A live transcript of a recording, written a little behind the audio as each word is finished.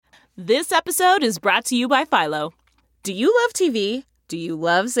This episode is brought to you by Philo. Do you love TV? Do you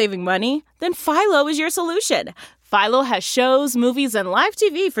love saving money? Then Philo is your solution. Philo has shows, movies, and live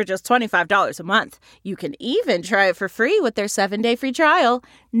TV for just $25 a month. You can even try it for free with their 7-day free trial.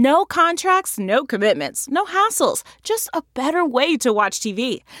 No contracts, no commitments, no hassles. Just a better way to watch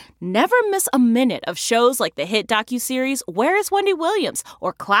TV. Never miss a minute of shows like the hit docuseries Where is Wendy Williams?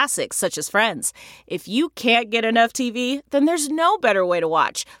 Or classics such as Friends. If you can't get enough TV, then there's no better way to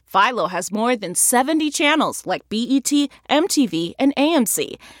watch. Philo has more than 70 channels like BET, MTV, and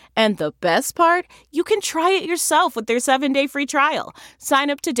AMC. And the best part? You can try it yourself with their 7-day free trial. Sign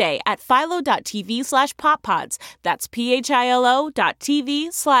up today at philo.tv/poppods. That's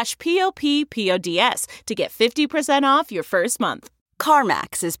philo.tv/poppods to get 50% off your first month.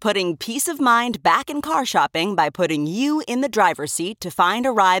 CarMax is putting peace of mind back in car shopping by putting you in the driver's seat to find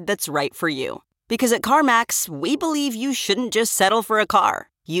a ride that's right for you. Because at CarMax, we believe you shouldn't just settle for a car.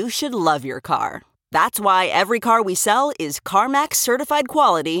 You should love your car. That's why every car we sell is CarMax certified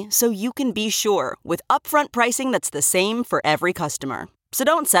quality, so you can be sure with upfront pricing that's the same for every customer. So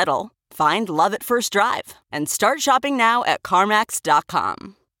don't settle. Find love at first drive and start shopping now at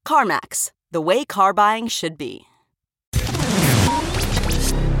CarMax.com. CarMax, the way car buying should be.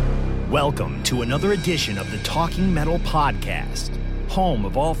 Welcome to another edition of the Talking Metal Podcast, home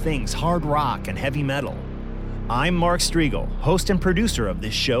of all things hard rock and heavy metal. I'm Mark Striegel, host and producer of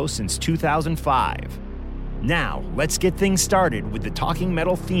this show since 2005. Now, let's get things started with the Talking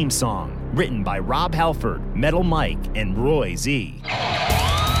Metal theme song, written by Rob Halford, Metal Mike, and Roy Z.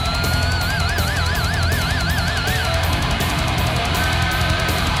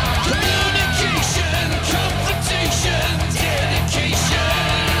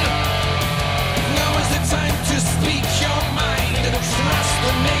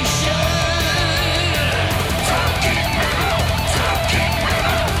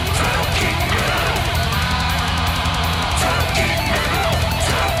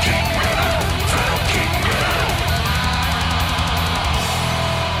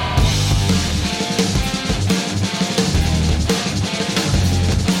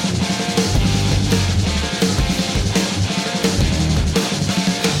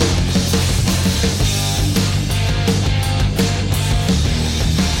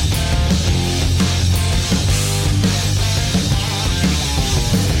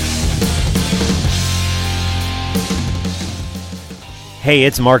 Hey,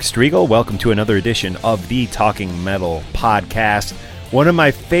 it's Mark Striegel. Welcome to another edition of the Talking Metal Podcast. One of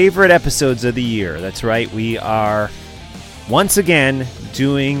my favorite episodes of the year. That's right, we are once again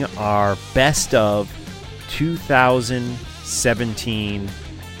doing our best of 2017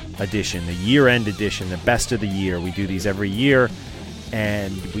 edition, the year-end edition, the best of the year. We do these every year,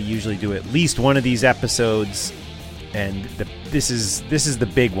 and we usually do at least one of these episodes. And this is the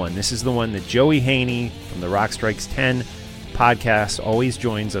big one. This is the one that Joey Haney from the Rock Strikes 10 podcast always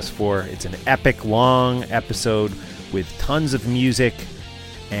joins us for. It's an epic long episode with tons of music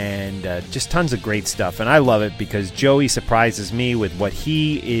and just tons of great stuff, and I love it because Joey surprises me with what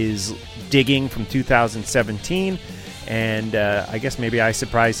he is digging from 2017, and I guess maybe I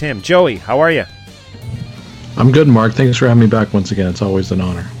surprise him. Joey, how are you? I'm good, Mark. Thanks for having me back once again. It's always an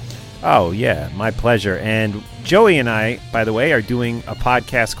honor. Oh yeah, my pleasure. And Joey and I, by the way, are doing a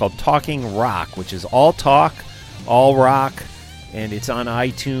podcast called Talking Rock, which is all talk, all rock, and it's on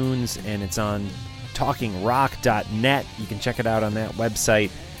iTunes, and it's on talkingrock.net. You can check it out on that website,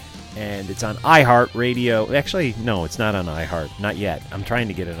 and it's on iHeartRadio. Actually, no, it's not on iHeart, not yet. I'm trying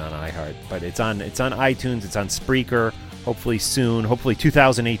to get it on iHeart, but it's on iTunes, it's on Spreaker. Hopefully soon, hopefully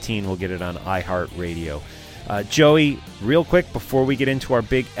 2018, we'll get it on iHeartRadio. Joey, real quick before we get into our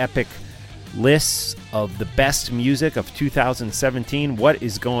big epic lists of the best music of 2017, what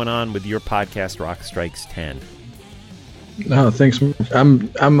is going on with your podcast, Rock Strikes 10? No, thanks. I'm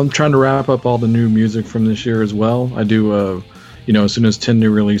trying to wrap up all the new music from this year as well. I do, as soon as 10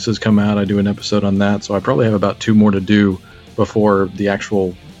 new releases come out, I do an episode on that. So I probably have about 2 more to do before the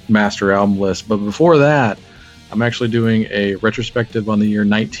actual master album list. But before that, I'm actually doing a retrospective on the year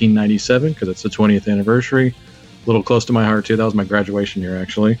 1997 because it's the 20th anniversary. A little close to my heart too. That was my graduation year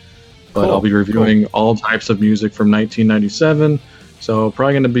actually. But cool. I'll be reviewing all types of music from 1997. So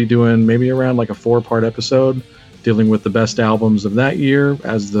probably going to be doing maybe around like a 4-part episode dealing with the best albums of that year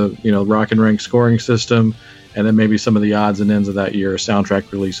as the, Rock and Rank scoring system, and then maybe some of the odds and ends of that year,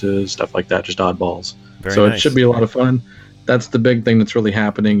 soundtrack releases, stuff like that, just oddballs. Very nice. It should be a lot of fun. That's the big thing that's really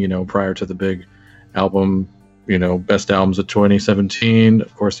happening, prior to the big album, best albums of 2017,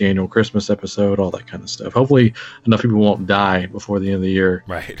 of course, the annual Christmas episode, all that kind of stuff. Hopefully enough people won't die before the end of the year,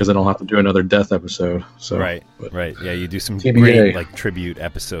 right? Because I don't have to do another death episode. So right. Yeah, you do some TBA. great tribute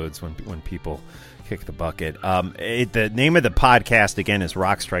episodes when people kick the bucket. The name of the podcast again is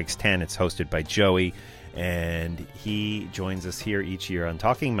Rock Strikes 10. It's hosted by Joey, and he joins us here each year on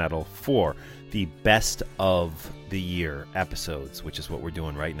Talking Metal for the best of the year episodes, which is what we're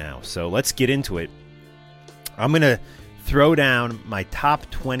doing right now. So let's get into it. I'm going to throw down my top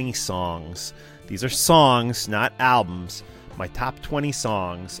 20 songs. These are songs, not albums. My top 20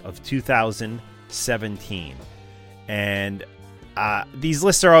 songs of 2017. And these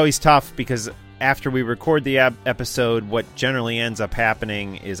lists are always tough because after we record the episode, what generally ends up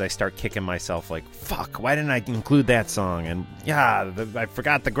happening is I start kicking myself like, fuck, why didn't I include that song? And I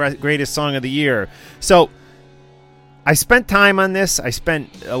forgot the greatest song of the year. So I spent time on this. I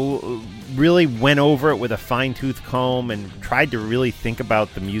really went over it with a fine-tooth comb and tried to really think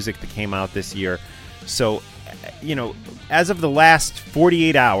about the music that came out this year. So, as of the last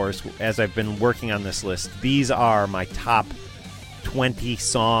 48 hours, as I've been working on this list, these are my top 20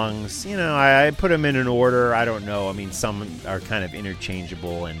 songs. I put them in an order. I don't know. I mean, some are kind of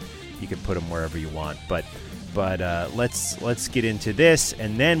interchangeable, and you can put them wherever you want. But let's get into this,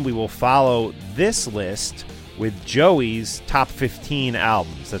 and then we will follow this list with Joey's top 15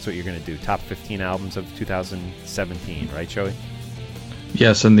 albums. That's what you're going to do. Top 15 albums of 2017, right, Joey?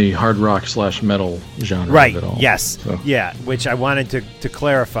 Yes, in the hard rock / metal genre. Right. Of it all. Yes. So. Yeah. Which I wanted to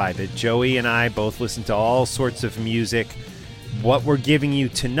clarify that Joey and I both listen to all sorts of music. What we're giving you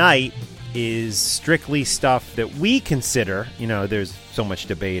tonight is strictly stuff that we consider, there's so much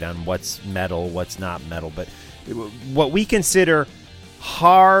debate on what's metal, what's not metal, but what we consider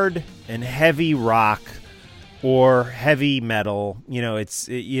hard and heavy rock or heavy metal. I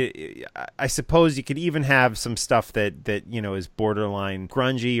suppose you could even have some stuff that is borderline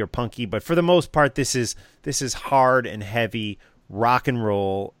grungy or punky, but for the most part, this is hard and heavy rock and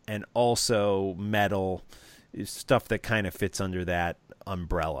roll, and also metal, stuff that kind of fits under that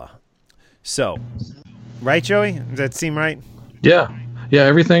umbrella. So, right, Joey? Does that seem right? Yeah,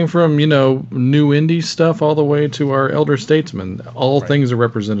 everything from, new indie stuff all the way to our elder statesmen. All right. Things are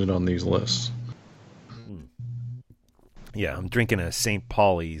represented on these lists. Yeah, I'm drinking a St.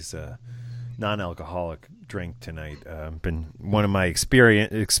 Pauli's non-alcoholic drink tonight. Been one of my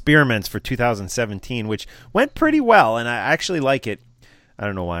experiments for 2017, which went pretty well, and I actually like it. I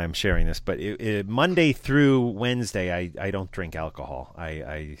don't know why I'm sharing this, but Monday through Wednesday, I don't drink alcohol.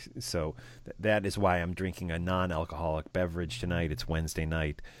 So that is why I'm drinking a non-alcoholic beverage tonight. It's Wednesday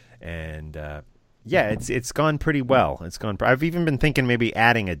night, and it's gone pretty well. I've even been thinking maybe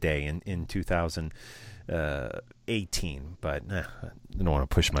adding a day in 2018, but I don't want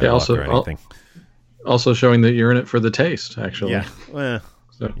to push my luck or anything. Also showing that you're in it for the taste, actually. Yeah. Well.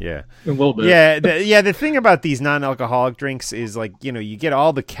 So, yeah, a little bit. Yeah, the thing about these non-alcoholic drinks is you get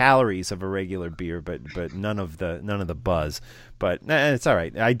all the calories of a regular beer, but none of the buzz. But it's all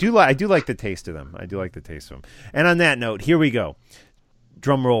right. I do like the taste of them. And on that note, here we go.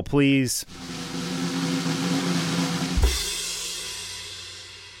 Drum roll, please.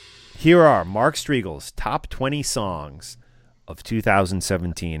 Here are Mark Striegel's top 20 songs of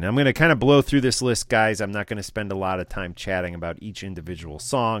 2017. I'm going to kind of blow through this list, guys. I'm not going to spend a lot of time chatting about each individual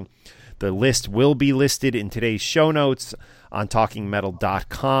song. The list will be listed in today's show notes on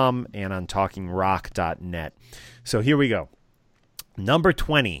talkingmetal.com and on talkingrock.net. So here we go. Number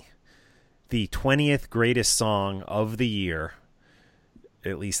 20, the 20th greatest song of the year.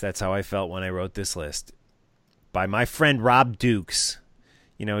 At least that's how I felt when I wrote this list. By my friend Rob Dukes.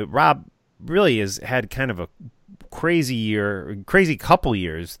 Rob really has had kind of a crazy couple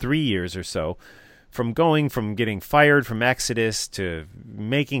years, 3 years or so, from getting fired from Exodus to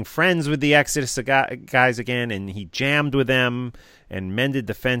making friends with the Exodus guys again, and he jammed with them and mended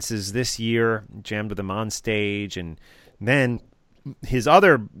the fences this year, jammed with them on stage, and then his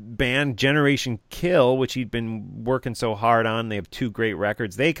other band, Generation Kill, which he'd been working so hard on, they have 2 great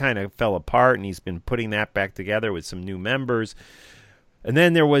records, they kind of fell apart, and he's been putting that back together with some new members. And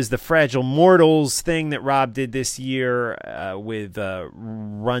then there was the Fragile Mortals thing that Rob did this year with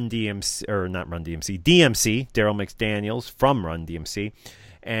Run DMC, or not Run DMC, DMC, Daryl McDaniels from Run DMC.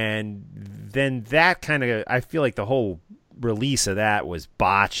 And then that kind of, I feel like the whole release of that was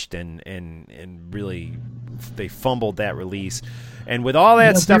botched and really they fumbled that release. And with all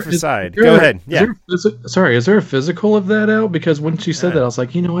that stuff aside, go ahead. Yeah. Is there a physical of that out? Because when she said that, I was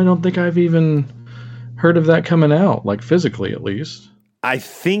like, I don't think I've even heard of that coming out, like physically at least. I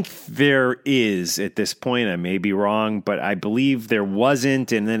think there is at this point. I may be wrong, but I believe there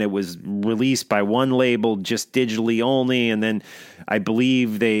wasn't. And then it was released by one label just digitally only. And then I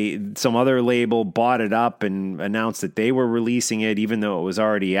believe some other label bought it up and announced that they were releasing it, even though it was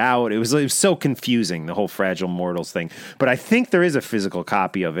already out. It was so confusing, the whole Fragile Mortals thing. But I think there is a physical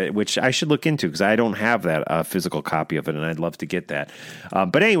copy of it, which I should look into because I don't have that physical copy of it, and I'd love to get that.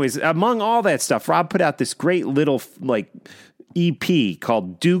 But anyways, among all that stuff, Rob put out this great little EP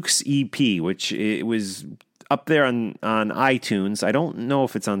called Duke's EP, which it was up there on iTunes. I don't know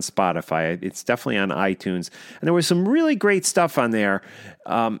if it's on Spotify. It's definitely on iTunes. And there was some really great stuff on there.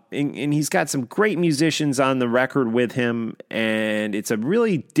 And he's got some great musicians on the record with him. And it's a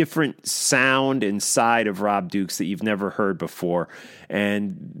really different sound and side of Rob Dukes that you've never heard before.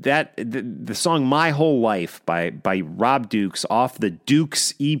 And that the song My Whole Life by Rob Dukes off the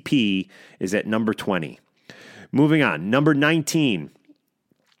Dukes EP is at number 20. Moving on, number 19,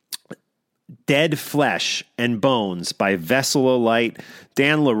 Dead Flesh and Bones by Vessel of Light.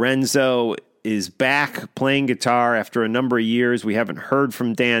 Dan Lorenzo is back playing guitar after a number of years. We haven't heard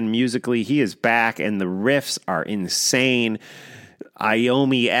from Dan musically. He is back, and the riffs are insane.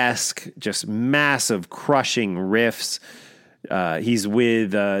 Iommi-esque, just massive, crushing riffs. He's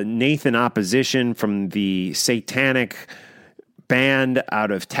with Nathan Opposition from the Satanic band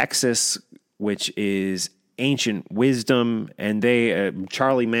out of Texas, which is Ancient Wisdom, and they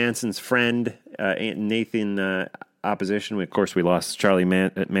Charlie Manson's friend, Nathan Opposition. Of course, we lost Charlie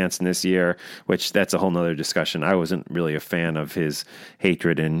Manson this year, which that's a whole nother discussion. I wasn't really a fan of his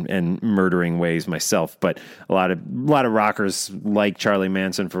hatred and murdering ways myself, but a lot of rockers like Charlie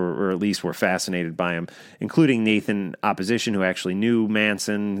Manson, or at least were fascinated by him, including Nathan Opposition, who actually knew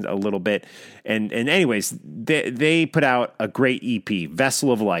Manson a little bit. And anyways, they put out a great EP,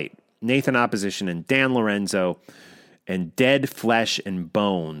 Vessel of Light. Nathan Opposition and Dan Lorenzo, and Dead Flesh and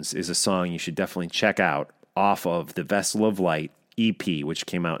Bones is a song you should definitely check out off of the Vessel of Light EP, which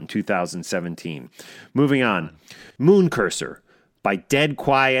came out in 2017. Moving on, Moon Cursor by Dead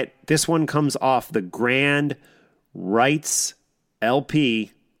Quiet. This one comes off the Grand Rights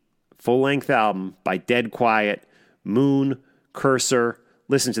LP, full-length album by Dead Quiet, Moon Cursor.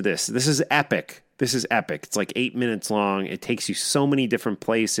 Listen to this. This is epic. This is epic. It's like 8 minutes long. It takes you so many different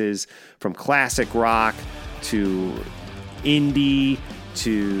places, from classic rock to indie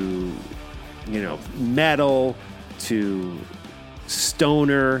to, metal to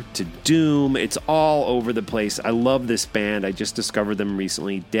stoner to doom. It's all over the place. I love this band. I just discovered them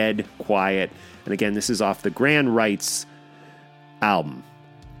recently, Dead Quiet. And again, this is off the Grand Rights album.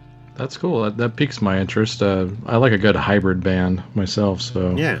 That's cool. That piques my interest. I like a good hybrid band myself,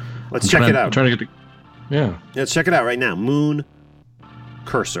 so yeah. Let's check it out. I'm trying to get yeah. Let's check it out right now. Moon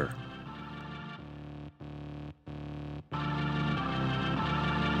Cursor.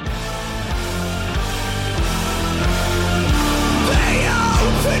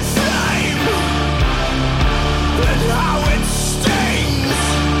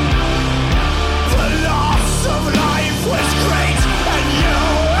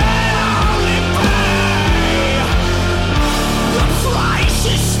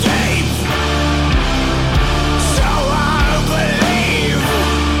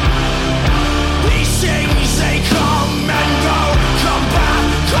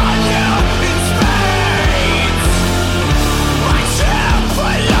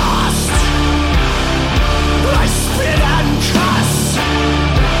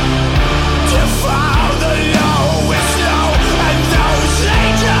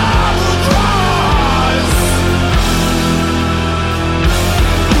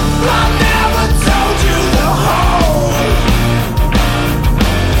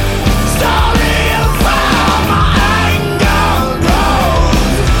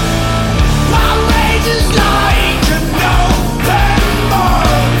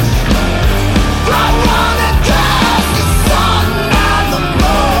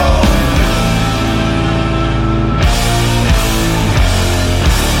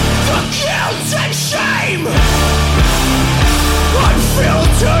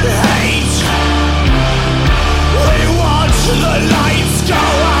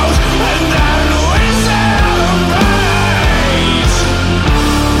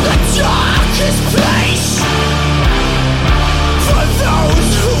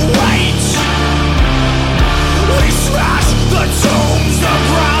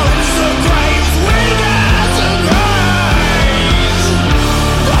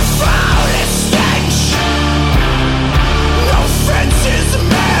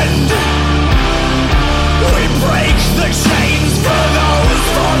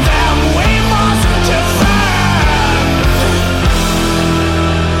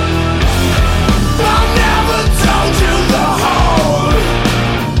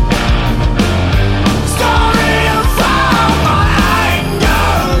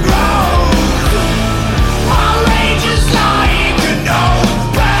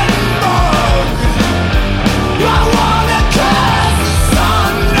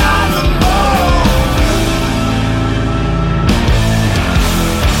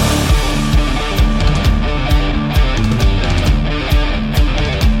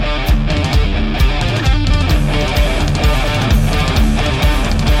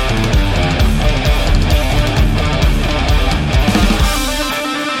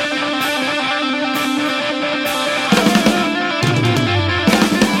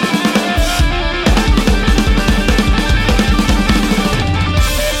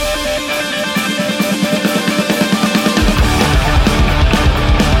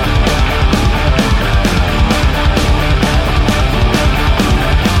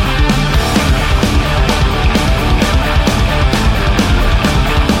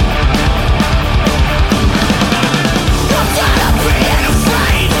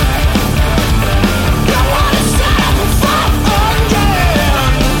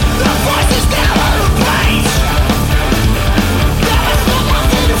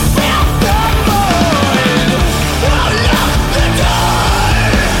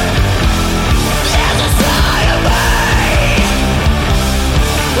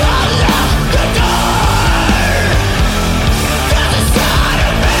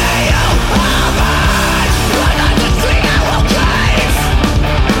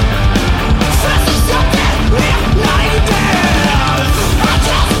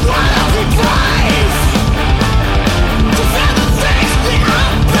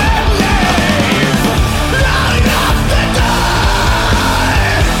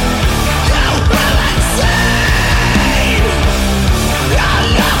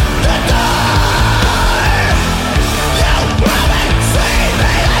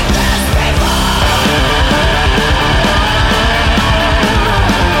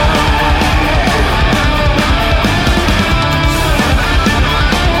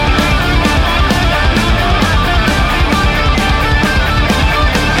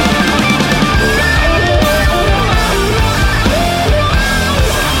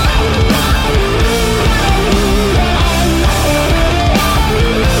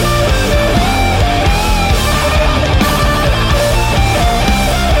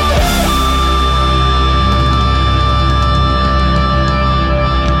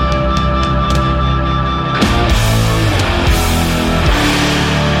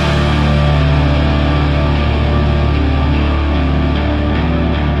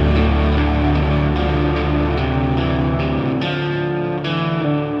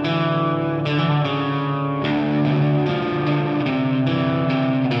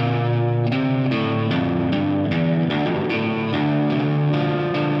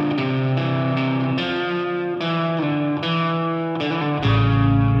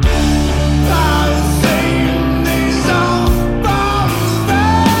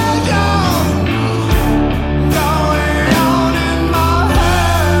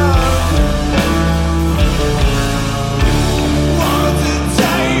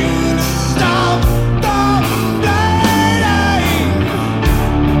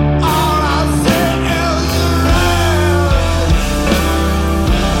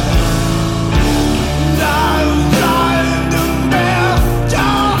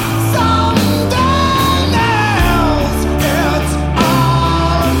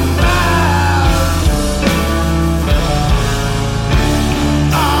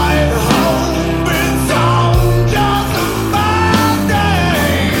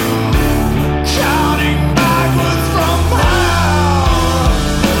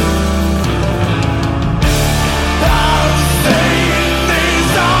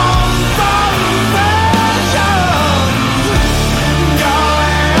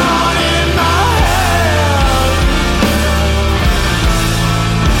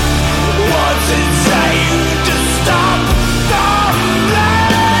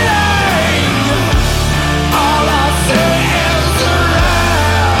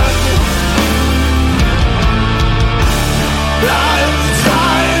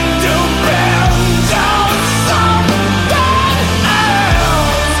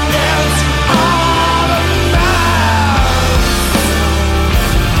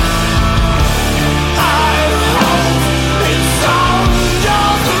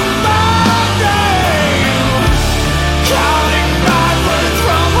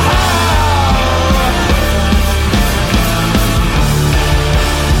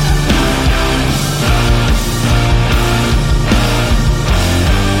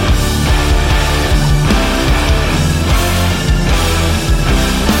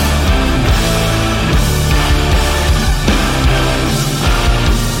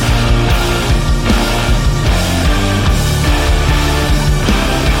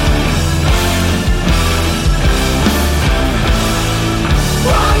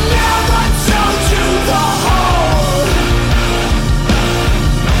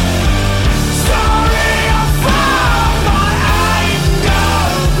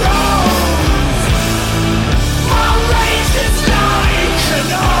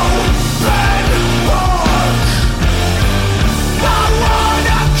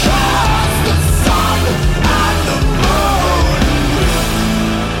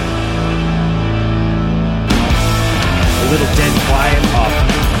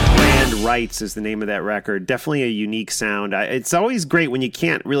 Rights is the name of that record. Definitely a unique sound. It's always great when you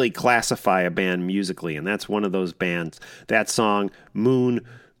can't really classify a band musically, and that's one of those bands. That song, Moon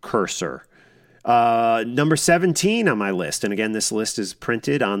Cursor. Number 17 on my list, and again, this list is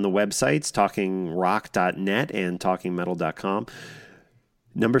printed on the websites talkingrock.net and talkingmetal.com.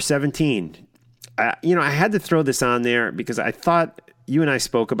 Number 17. I had to throw this on there because I thought you and I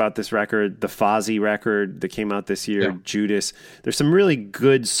spoke about this record, the Fozzy record that came out this year, Judas. There's some really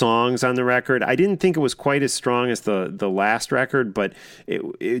good songs on the record. I didn't think it was quite as strong as the last record, but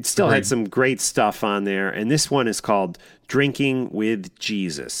it still had some great stuff on there. And this one is called Drinking with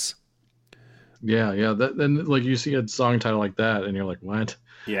Jesus. Yeah. Then like you see a song title like that, and you're like, what?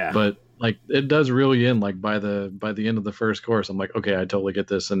 Yeah. But like it does reel you in. Like by the end of the first chorus, I'm like, okay, I totally get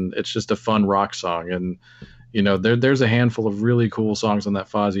this, and it's just a fun rock song. And there's a handful of really cool songs on that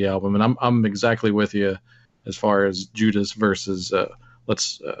Fozzy album, and I'm exactly with you as far as Judas versus Do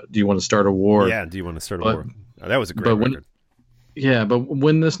You Want to Start a War? Yeah, Do You Want to Start a War? Oh, that was a great record. But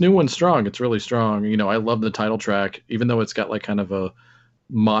when this new one's strong, it's really strong. I love the title track, even though it's got like kind of a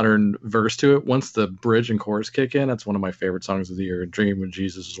modern verse to it. Once the bridge and chorus kick in, that's one of my favorite songs of the year. Drinking with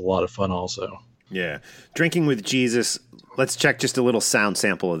Jesus is a lot of fun also. Yeah. Drinking with Jesus. Let's check just a little sound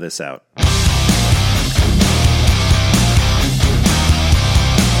sample of this out.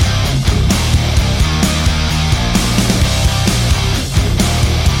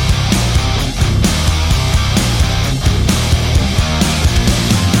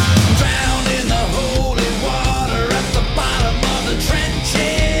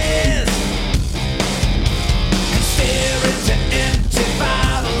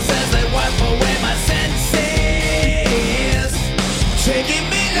 Taking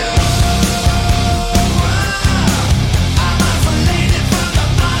me low.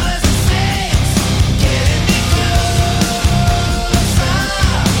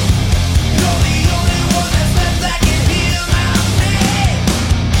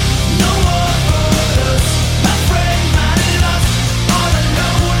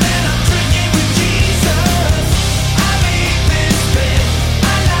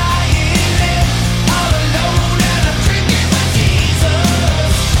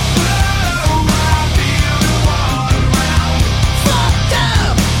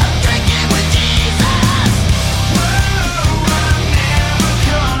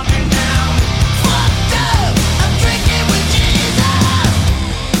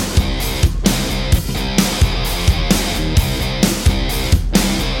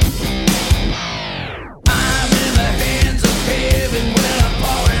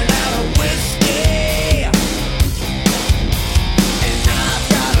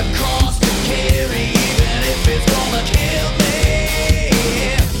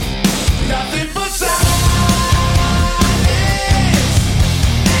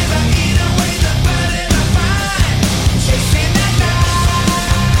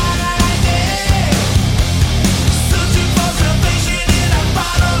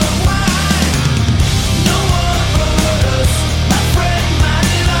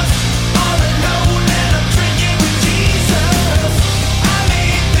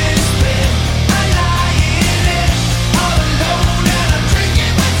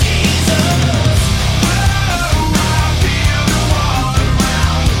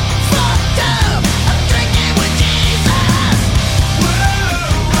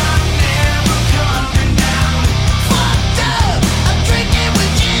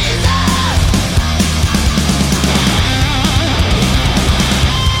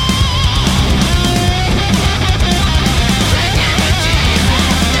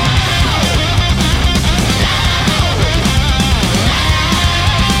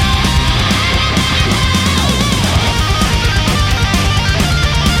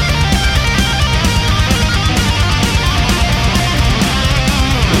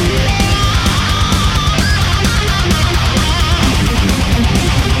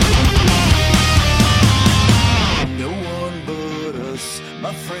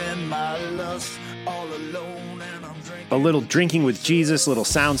 a little Drinking with Jesus, little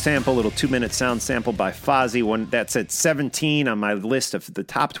sound sample, little 2-minute sound sample by Fozzy. One that's at 17 on my list of the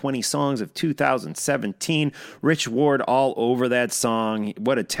top 20 songs of 2017. Rich Ward all over that song.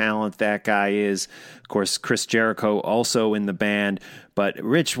 What a talent that guy is. Of course, Chris Jericho also in the band. But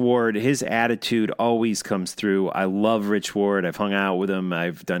Rich Ward, his attitude always comes through. I love Rich Ward. I've hung out with him.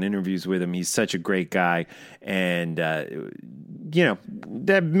 I've done interviews with him. He's such a great guy. And,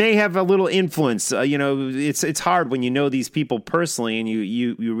 that may have a little influence. It's hard when you know these people personally and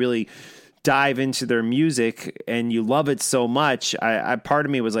you really dive into their music and you love it so much. I part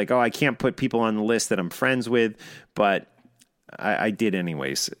of me was like, I can't put people on the list that I'm friends with. But I did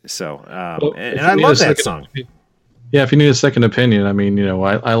anyways. So, Well, and if I you need love a that second- song. Yeah, if you need a second opinion, I mean,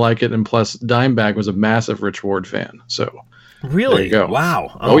 I like it, and plus Dimebag was a massive Rich Ward fan, so Really? there you go.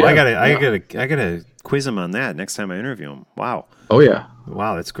 Wow. Oh, yeah. I gotta quiz him on that next time I interview him. Wow. Oh yeah.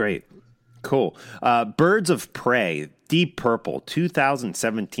 Wow, that's great. Cool. Birds of Prey, Deep Purple,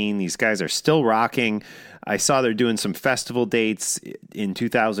 2017. These guys are still rocking. I saw they're doing some festival dates in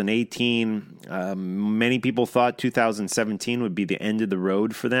 2018. Many people thought 2017 would be the end of the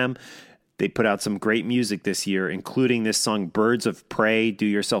road for them. They put out some great music this year, including this song, Birds of Prey. Do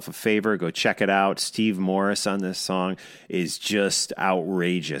yourself a favor, go check it out. Steve Morris on this song is just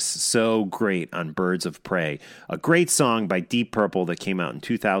outrageous. So great on Birds of Prey. A great song by Deep Purple that came out in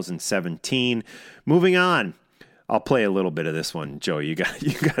 2017. Moving on. I'll play a little bit of this one, Joe. You got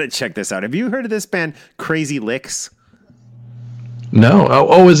to check this out. Have you heard of this band, Crazy Licks? No.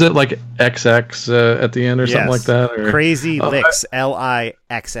 Oh, is it like XX at the end or something like that? Or? Crazy Licks,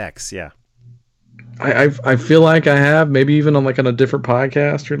 Lixx. Yeah. I feel like I have, maybe even on a different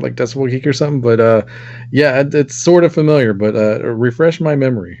podcast or like Decibel Geek or something, but yeah, it's sort of familiar, but refresh my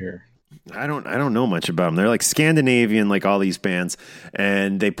memory here. I don't know much about them. They're like Scandinavian, like all these bands,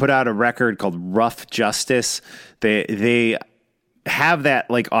 and they put out a record called Rough Justice. They have that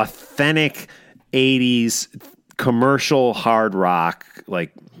like authentic 80s commercial hard rock,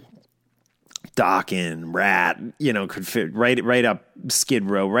 like Dokken, Rat, could fit right up Skid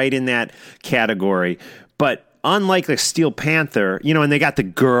Row, right in that category. But unlike like Steel Panther, and they got the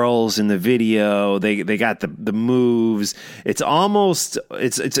girls in the video, they got the moves. It's almost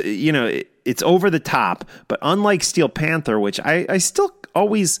it's over the top. But unlike Steel Panther, which I still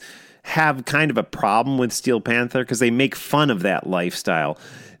always have kind of a problem with Steel Panther because they make fun of that lifestyle.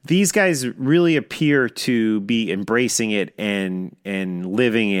 These guys really appear to be embracing it and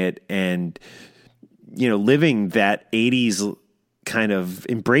living it and, living that 80s kind of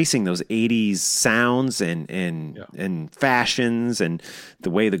embracing those 80s sounds and fashions and the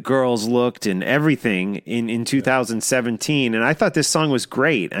way the girls looked and everything in 2017. And I thought this song was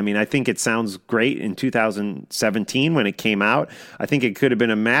great. I mean, I think it sounds great in 2017 when it came out. I think it could have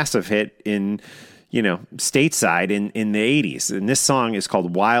been a massive hit in stateside in the 80s. And this song is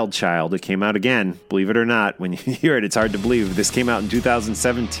called Wild Child. It came out again, believe it or not. When you hear it, it's hard to believe. This came out in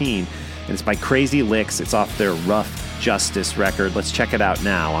 2017, and it's by Crazy Licks. It's off their Rough Justice record. Let's check it out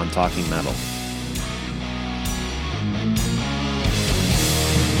now on Talking Metal.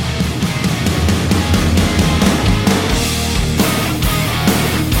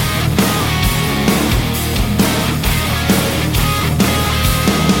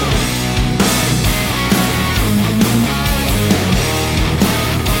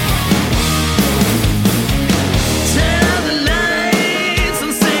 Turn the lights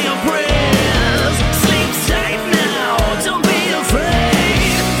and say your prayers. Sleep tight now, don't be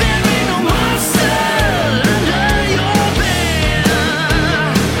afraid. There ain't no more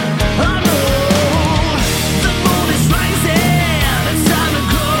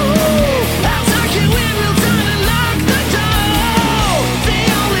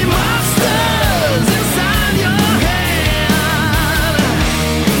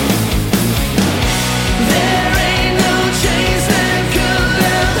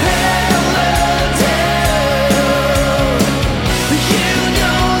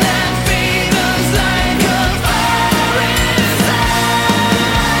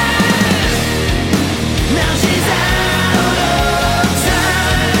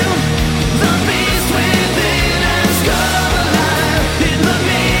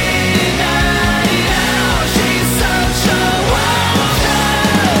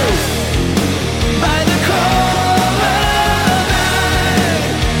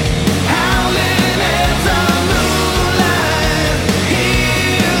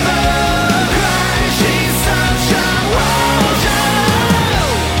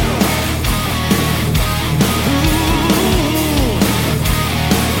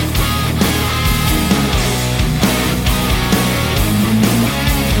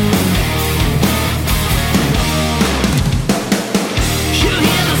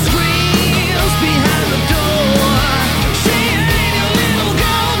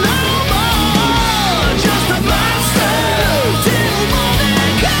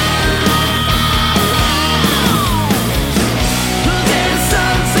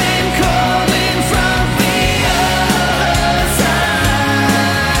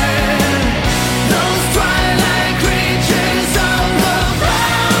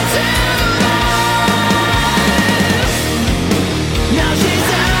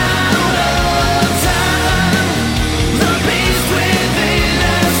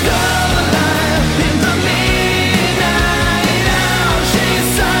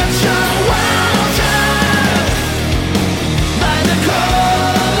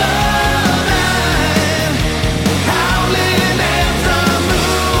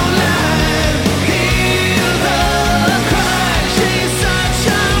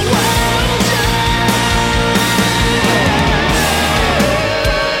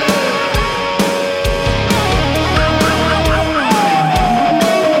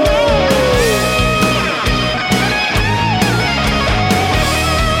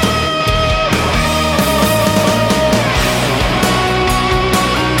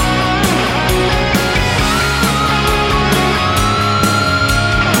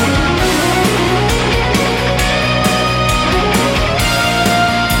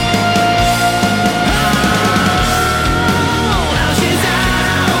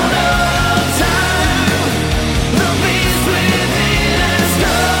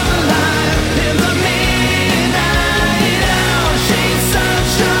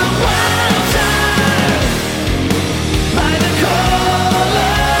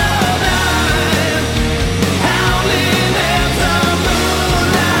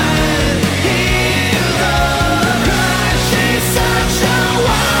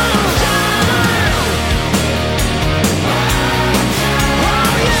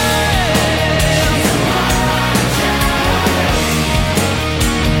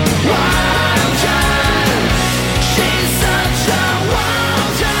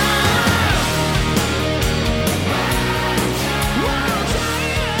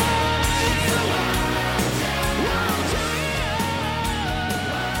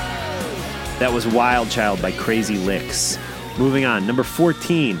That was Wild Child by Crazy Licks. Moving on, number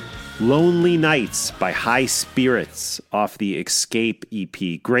 14, Lonely Nights by High Spirits off the Escape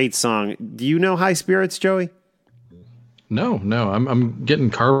EP. Great song. Do you know High Spirits, Joey? No. I'm getting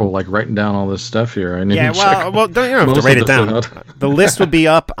Carl like writing down all this stuff here. I need to check well, don't you don't have to most write of it this down. out. The list will be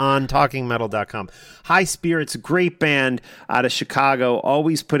up on talkingmetal.com. High Spirits, great band out of Chicago,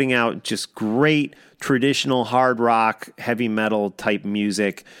 always putting out just great traditional hard rock, heavy metal type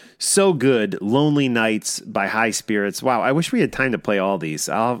music. So good. Lonely Nights by High Spirits. Wow, I wish we had time to play all these,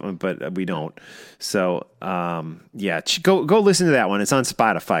 but we don't. So, yeah, go listen to that one. It's on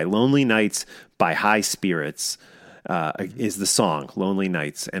Spotify. Lonely Nights by High Spirits is the song, Lonely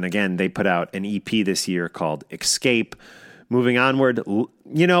Nights. And again, they put out an EP this year called Escape. Moving onward,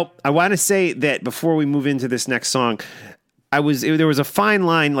 you know, I want to say that before we move into this next song, there was a fine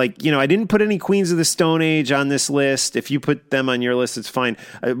line, like, you know, I didn't put any Queens of the Stone Age on this list. If you put them on your list, it's fine.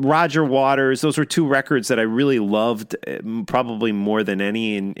 Roger Waters, those were two records that I really loved, probably more than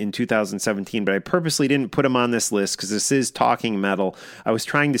any in 2017, but I purposely didn't put them on this list because this is talking metal. I was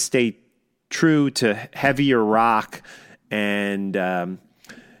trying to stay true to heavier rock and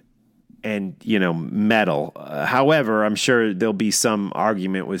you know, metal. However, I'm sure there'll be some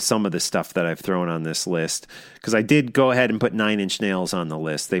argument with some of the stuff that I've thrown on this list, because I did go ahead and put Nine Inch Nails on the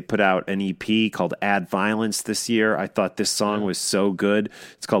list. They put out an EP called Add Violence this year. I thought this song was so good.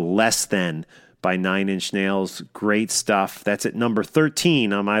 It's called Less Than by Nine Inch Nails. Great stuff. That's at number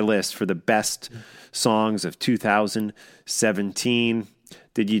 13 on my list for the best songs of 2017.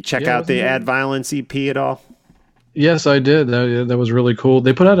 Did you check out the Add Violence EP at all? Yes, I did. That was really cool.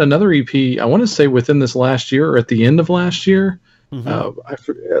 They put out another EP, I want to say within this last year or at the end of last year. Mm-hmm.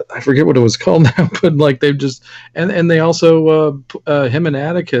 I forget what it was called now, but like they've just, and they also, him and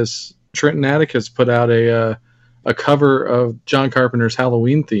Atticus, Trenton Atticus, put out a cover of John Carpenter's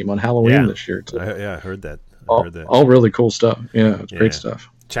Halloween theme on Halloween this year too. I heard that. All really cool stuff. Yeah, it's great stuff.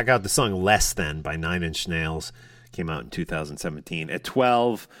 Check out the song Less Than by Nine Inch Nails. Came out in 2017. At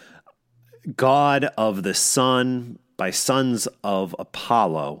 12, God of the Sun by Sons of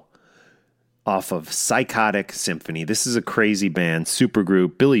Apollo off of Psychotic Symphony. This is a crazy band,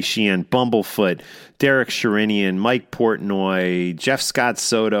 supergroup. Billy Sheehan, Bumblefoot, Derek Sherinian, Mike Portnoy, Jeff Scott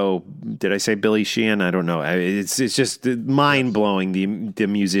Soto. Did I say Billy Sheehan? I don't know. It's just mind-blowing, the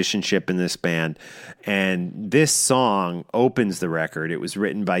musicianship in this band. And this song opens the record. It was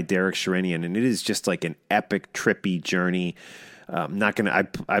written by Derek Sherinian, and it is just like an epic, trippy journey. I'm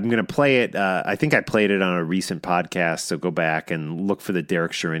gonna play it. I think I played it on a recent podcast, so go back and look for the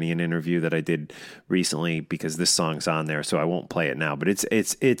Derek Sherinian interview that I did recently, because this song's on there. So I won't play it now, but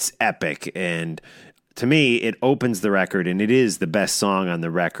it's epic, and to me, it opens the record, and it is the best song on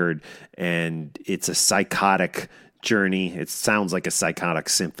the record, and it's a psychotic journey. It sounds like a psychotic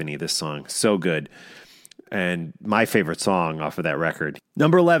symphony. This song, so good. And my favorite song off of that record.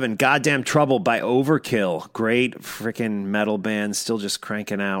 Number 11, Goddamn Trouble by Overkill. Great freaking metal band, still just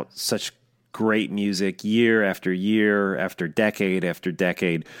cranking out such great music year after year, after decade after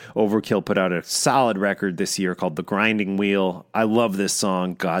decade. Overkill put out a solid record this year called The Grinding Wheel. I love this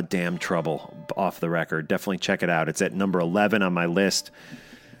song, Goddamn Trouble, off the record. Definitely check it out. It's at number 11 on my list.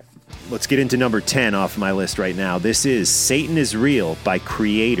 Let's get into number 10 off my list right now. This is Satan is Real by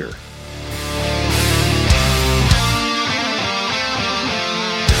Creator.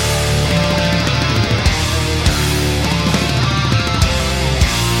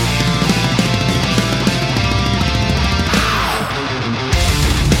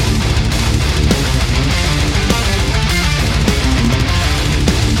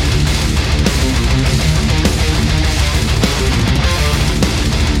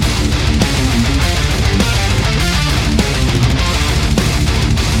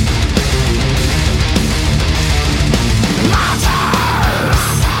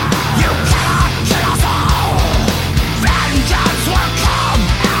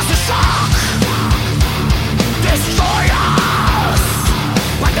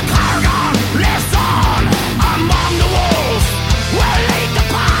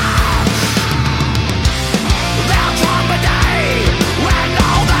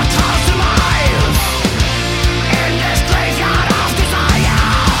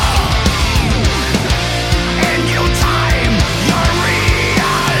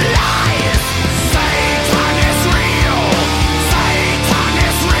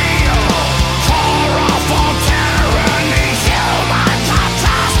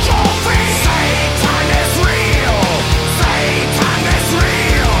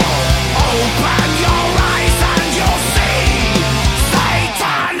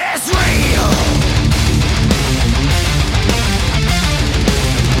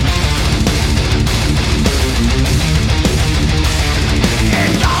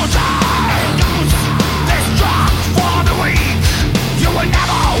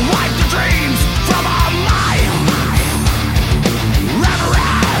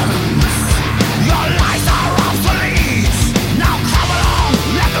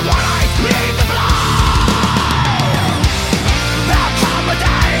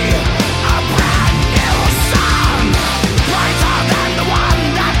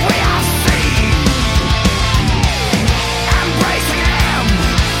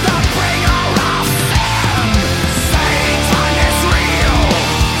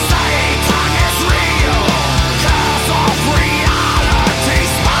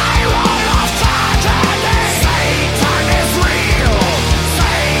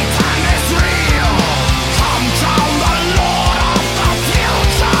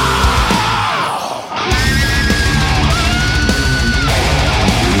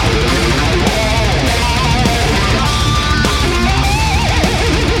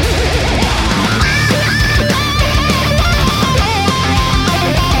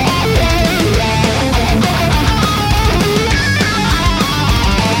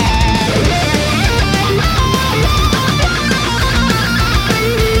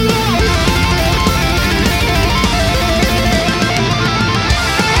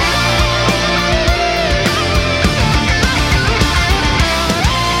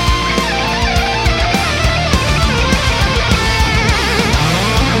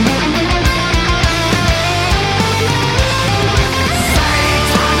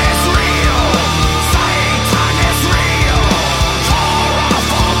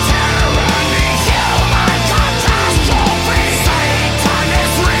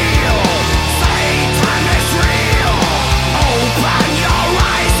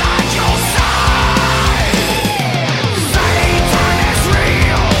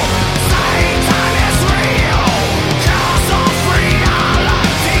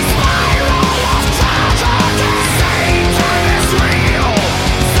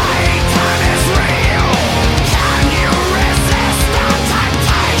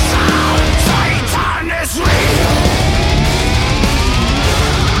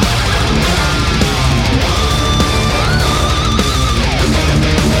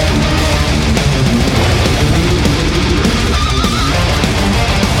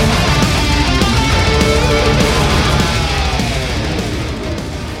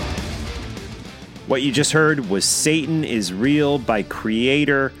 What you just heard was Satan is Real by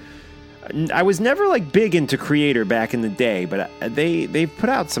Creator. I was never like big into Creator back in the day, but they've put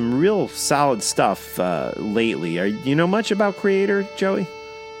out some real solid stuff lately. You know much about Creator, Joey?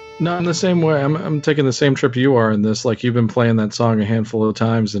 No, in the same way, I'm taking the same trip you are in this. Like, you've been playing that song a handful of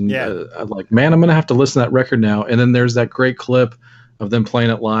times, and I'm like, man, I'm gonna have to listen to that record now. And then there's that great clip of them playing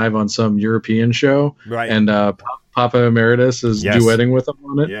it live on some European show, right? And Papa Emeritus is duetting with them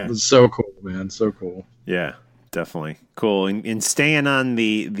on it. Yeah. It's so cool, man, so cool. Yeah, definitely cool. And staying on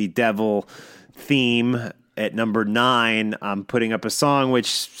the devil theme, at number 9, I'm putting up a song which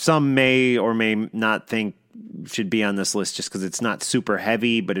some may or may not think should be on this list just because it's not super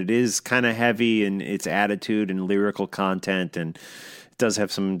heavy, but it is kind of heavy in its attitude and lyrical content, and it does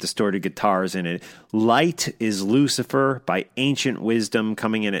have some distorted guitars in it. Light is Lucifer by Ancient Wisdom,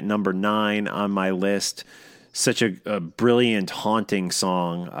 coming in at number 9 on my list. Such a brilliant, haunting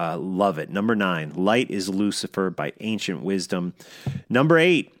song. Love it. Number 9, Light is Lucifer by Ancient Wisdom. Number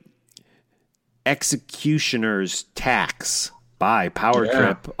 8, Executioner's Tax by Power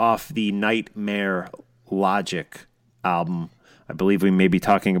Trip off the Nightmare Logic album. I believe we may be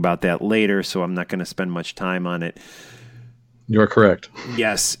talking about that later, so I'm not going to spend much time on it. You're correct.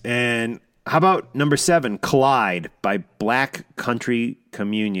 Yes. And how about number 7, Collide by Black Country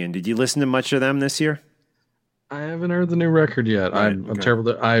Communion? Did you listen to much of them this year? I haven't heard the new record yet. Right, I'm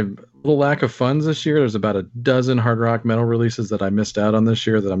terrible. I've a little lack of funds this year. There's about a dozen hard rock metal releases that I missed out on this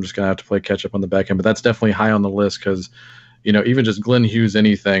year that I'm just going to have to play catch up on the back end. But that's definitely high on the list because, even just Glenn Hughes,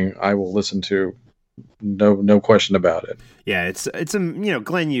 anything I will listen to. No question about it. Yeah, it's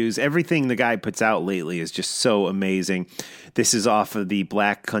Glenn Hughes. Everything the guy puts out lately is just so amazing. This is off of the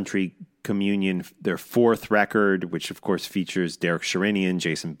Black Country Communion, their 4th record, which of course features Derek Sherinian,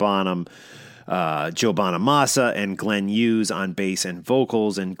 Jason Bonham, Joe Bonamassa, and Glenn Hughes on bass and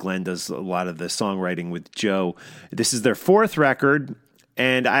vocals, and Glenn does a lot of the songwriting with Joe. This is their 4th record,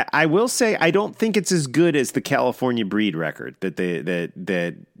 and I will say I don't think it's as good as the California Breed record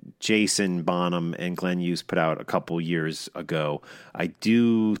that Jason Bonham and Glenn Hughes put out a couple years ago. I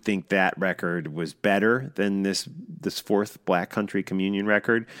do think that record was better than this 4th Black Country Communion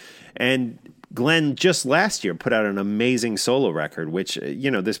record, and Glenn just last year put out an amazing solo record, which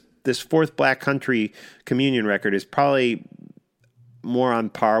this 4th Black Country Communion record is probably more on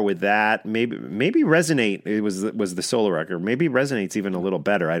par with that. Maybe Resonate, it was the solo record. Maybe Resonate's even a little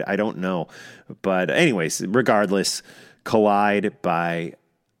better. I don't know. But anyways, regardless, Collide by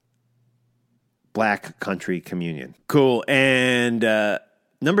Black Country Communion. Cool. And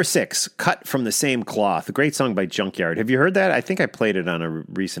number 6, Cut from the Same Cloth, a great song by Junkyard. Have you heard that? I think I played it on a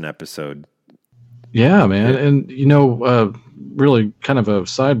recent episode. Yeah, man. And, really kind of a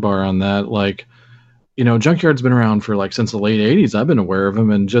sidebar on that, like, Junkyard's been around for since the late 80s. I've been aware of them,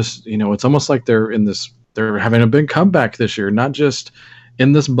 and just, it's almost like they're having a big comeback this year, not just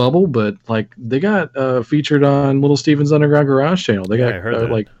in this bubble, but they got featured on Little Steven's Underground Garage channel. They got I heard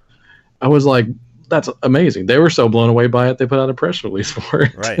that. I was like, that's amazing. They were so blown away by it, they put out a press release for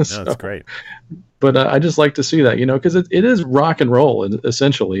it. Right. No, that's great. But I just like to see that, because it is rock and roll,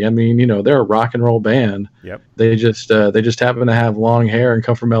 essentially. I mean, they're a rock and roll band. Yep. They just happen to have long hair and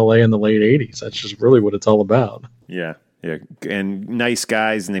come from LA in the late 80s. That's just really what it's all about. Yeah. Yeah. And nice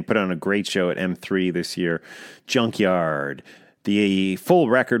guys, and they put on a great show at M3 this year. Junkyard. The full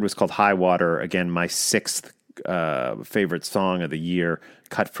record was called High Water. Again, my 6th favorite song of the year,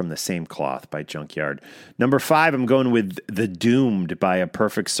 Cut from the Same Cloth by Junkyard. Number 5, I'm going with The Doomed by A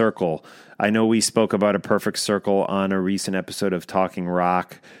Perfect Circle. I know we spoke about A Perfect Circle on a recent episode of Talking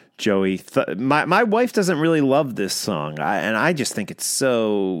Rock. Joey, my wife doesn't really love this song, and I just think it's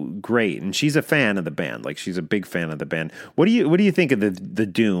so great. And she's a fan of the band, she's a big fan of the band. What do you think of the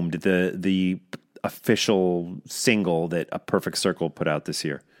Doomed, the official single that A Perfect Circle put out this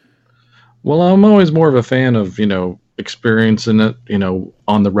year? Well, I'm always more of a fan of, experiencing it,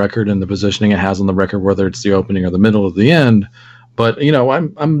 on the record and the positioning it has on the record, whether it's the opening or the middle or the end. But,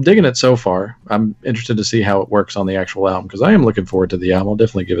 I'm digging it so far. I'm interested to see how it works on the actual album, because I am looking forward to the album. I'll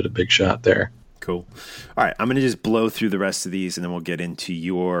definitely give it a big shot there. Cool. All right, I'm going to just blow through the rest of these, and then we'll get into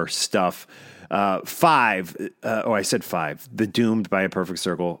your stuff. 5, I said 5, The Doomed by A Perfect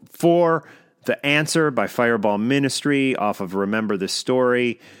Circle. 4, The Answer by Fireball Ministry off of Remember the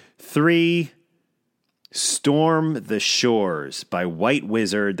Story. 3, Storm the Shores by White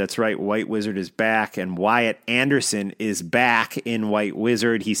Wizard. That's right, White Wizard is back, and Wyatt Anderson is back in White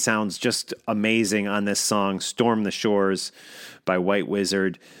Wizard. He sounds just amazing on this song, Storm the Shores by White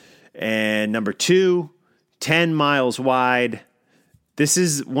Wizard. And number 2, 10 Miles Wide. This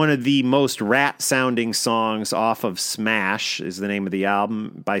is one of the most rat-sounding songs off of Smash, is the name of the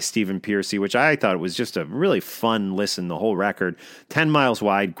album, by Stephen Pearcy, which I thought was just a really fun listen, the whole record. 10 Miles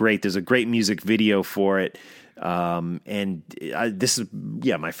Wide, great. There's a great music video for it. This is,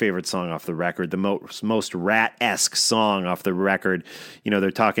 my favorite song off the record, the most Rat-esque song off the record. You know, they're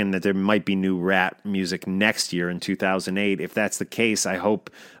talking that there might be new Rat music next year in 2008. If that's the case, I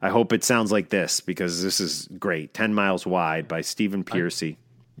hope it sounds like this, because this is great. 10 Miles Wide by Stephen Pearcy.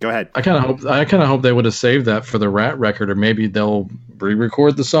 Go ahead. I kind of hope they would have saved that for the Rat record, or maybe they'll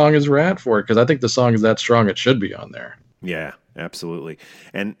re-record the song as Rat for it, because I think the song is that strong it should be on there. Yeah, absolutely.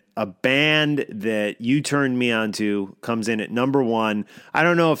 And a band that you turned me on to comes in at number 1. I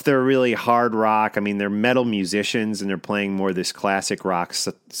don't know if they're really hard rock. I mean, they're metal musicians, and they're playing more this classic rock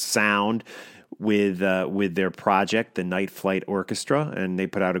sound with their project, the Night Flight Orchestra, and they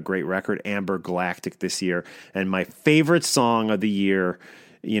put out a great record, Amber Galactic, this year. And my favorite song of the year,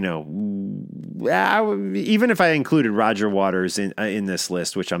 you know, even if I included Roger Waters in this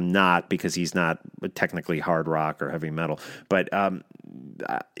list, which I'm not, because he's not technically hard rock or heavy metal, but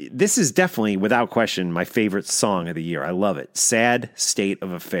this is definitely, without question, my favorite song of the year. I love it. Sad State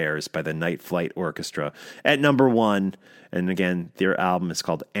of Affairs by the Night Flight Orchestra at number 1. And again, their album is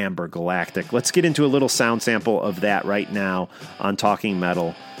called Amber Galactic. Let's get into a little sound sample of that right now on Talking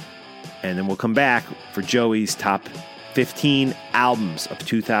Metal. And then we'll come back for Joey's top 15 albums of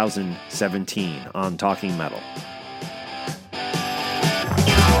 2017 on Talking Metal.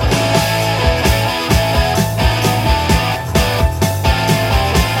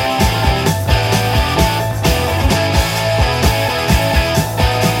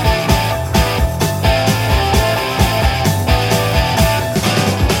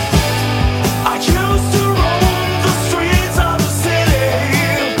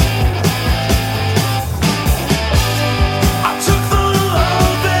 I took the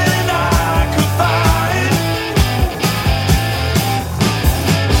love that I could find.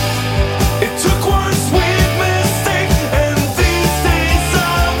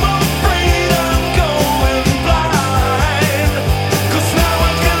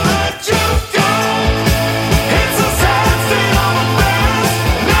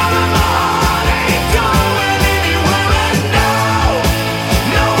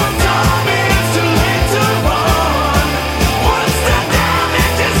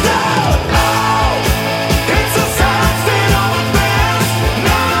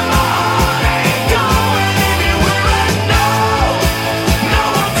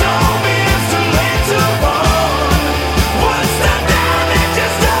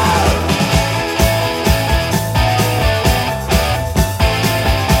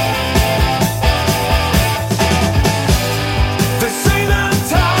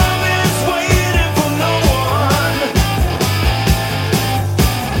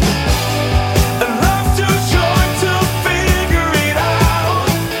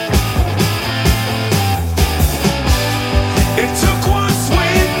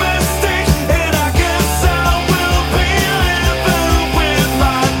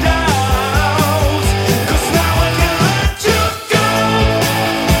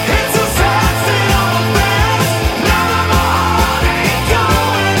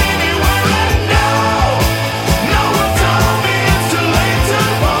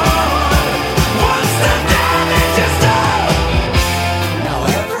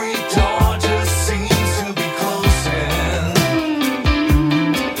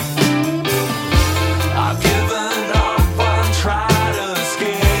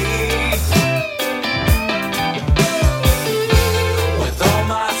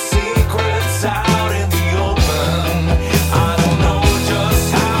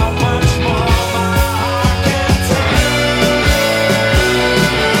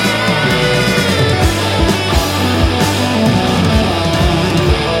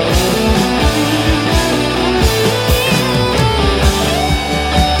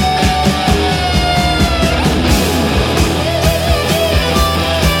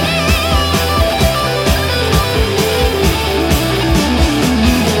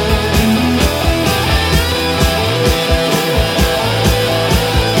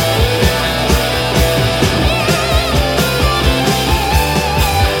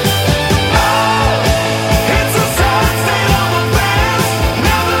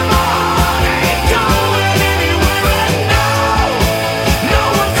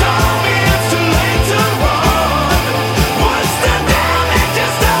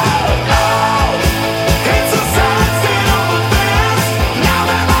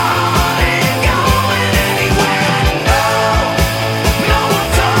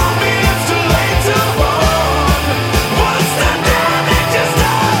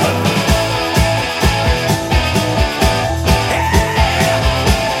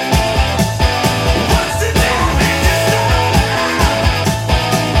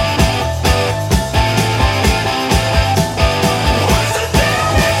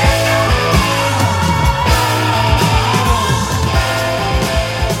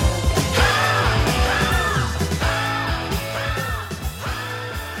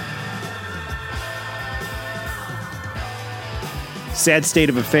 Sad State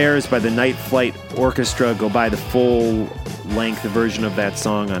of Affairs by the Night Flight Orchestra. Go buy the full-length version of that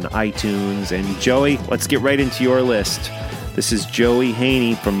song on iTunes. And Joey, let's get right into your list. This is Joey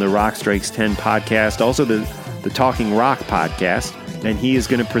Haney from the Rock Strikes 10 podcast, also the Talking Rock podcast, and he is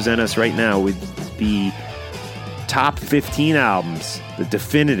going to present us right now with the top 15 albums, the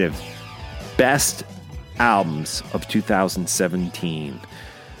definitive best albums of 2017.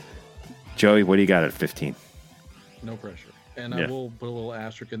 Joey, what do you got at 15? No pressure. And Yeah. I will put a little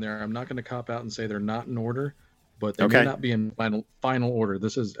asterisk in there. I'm not going to cop out and say they're not in order, but they Okay. may not be in final order.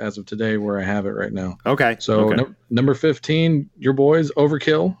 This is as of today where I have it right now. Okay. So okay. number 15, your boys,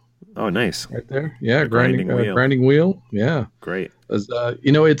 Overkill, Oh, nice. right there. Yeah, The Grinding Wheel. Grinding Wheel. Yeah. Great. As,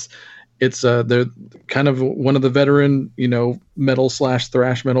 it's they're kind of one of the veteran, metal /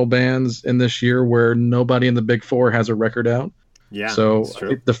 thrash metal bands in this year where nobody in the big four has a record out. Yeah, So that's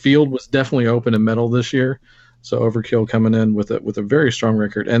true. the field was definitely open in metal this year. So Overkill coming in with a very strong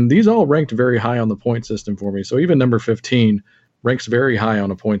record, and these all ranked very high on the point system for me. So even number 15 ranks very high on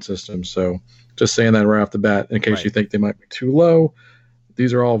a point system. So just saying that right off the bat, in case Right. you think they might be too low,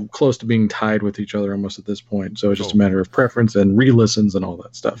 these are all close to being tied with each other almost at this point. So it's just a matter of preference and re-listens and all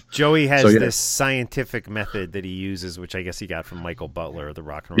that stuff. Joey has So, yeah. this scientific method that he uses, which I guess he got from Michael Butler of the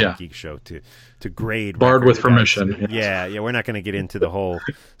Rock and Roll Yeah. Geek Show, to grade. Barred record with permission, guys. yes. Yeah. We're not going to get into the whole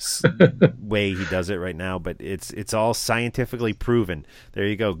way he does it right now, but it's all scientifically proven. There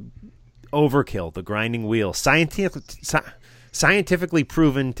you go. Overkill, the Grinding Wheel, scientifically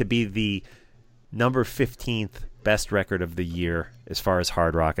proven to be the number 15th best record of the year as far as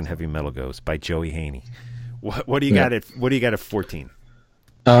hard rock and heavy metal goes by Joey Haney. What do you got at 14?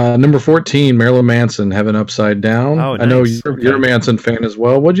 Number 14, Marilyn Manson, Heaven Upside Down. Oh, I know nice. you're a Manson fan as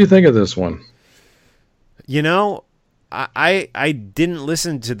well. What do you think of this one? I didn't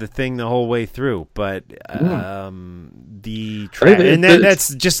listen to the thing the whole way through, but the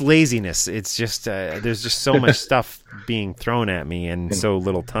that's just laziness. It's just there's just so much stuff being thrown at me and so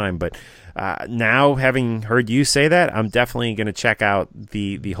little time. But now, having heard you say that, I'm definitely going to check out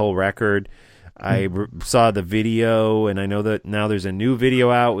the whole record. I saw the video, and I know that now there's a new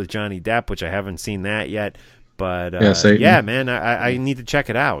video out with Johnny Depp, which I haven't seen that yet. But yeah, man, I need to check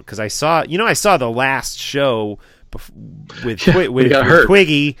it out because I saw the last show with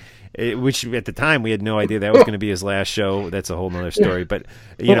Twiggy, which at the time we had no idea that was going to be his last show. That's a whole nother story. But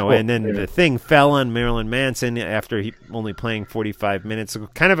and then the thing fell on Marilyn Manson after he only playing 45 minutes. So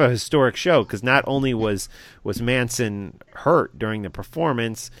kind of a historic show because not only was Manson hurt during the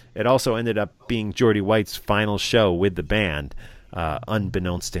performance, it also ended up being Geordie White's final show with the band.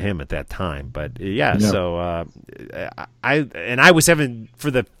 Unbeknownst to him at that time, but so I was having for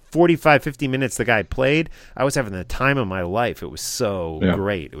the 45-50 minutes the guy played, I was having the time of my life. It was so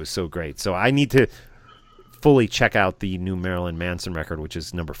great. It was so great. So I need to fully check out the new Marilyn Manson record, which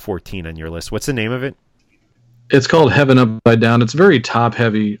is number 14 on your list. What's the name of it? It's called Heaven Upside Down. It's very top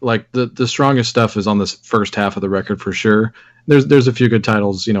heavy. Like the strongest stuff is on this first half of the record for sure. There's a few good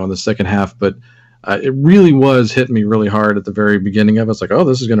titles, in the second half, but it really was hitting me really hard at the very beginning of it. It's like, oh,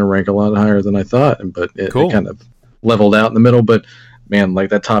 this is going to rank a lot higher than I thought, but it kind of leveled out in the middle. But man, like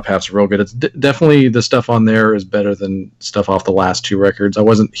that top half's real good. It's definitely the stuff on there is better than stuff off the last two records. I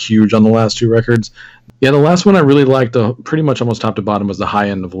wasn't huge on the last two records. Yeah, the last one I really liked, pretty much almost top to bottom, was the High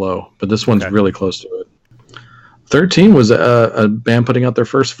End of Low, but this one's really close to it. 13 was a band putting out their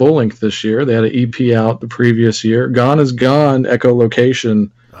first full length this year. They had an EP out the previous year. Gone is Gone,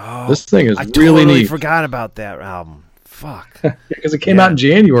 Echolocation. Oh, this thing is I really totally neat. forgot about that album. Fuck. Because it came out in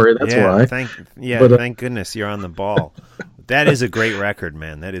January. That's why. Thank goodness you're on the ball. That is a great record,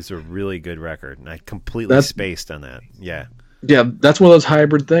 man. That is a really good record, and I completely spaced on that. Yeah. Yeah, that's one of those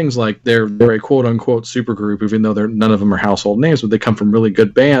hybrid things. Like they're a quote unquote super group, even though none of them are household names, but they come from really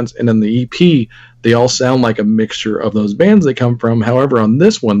good bands. And in the EP, they all sound like a mixture of those bands they come from. However, on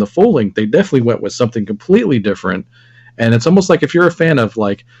this one, the full length, they definitely went with something completely different. And it's almost like if you're a fan of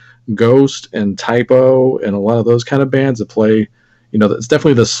like Ghost and Typo and a lot of those kind of bands that play, it's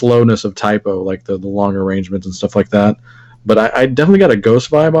definitely the slowness of Typo, like the long arrangements and stuff like that. But I definitely got a Ghost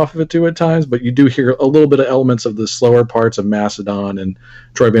vibe off of it too at times, but you do hear a little bit of elements of the slower parts of Mastodon and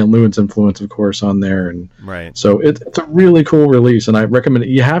Troy Van Leeuwen's influence, of course, on there. And right. So it's a really cool release, and I recommend it.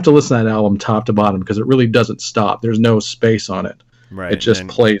 You have to listen to that album top to bottom because it really doesn't stop. There's no space on it. Right. It just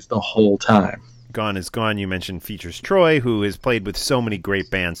plays the whole time. Gone is Gone, you mentioned, features Troy, who has played with so many great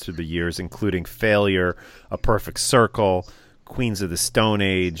bands through the years, including Failure, A Perfect Circle, Queens of the Stone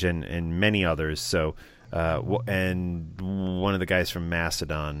Age, and many others. So... and one of the guys from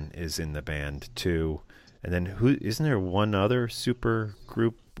Mastodon is in the band too. And then isn't there one other super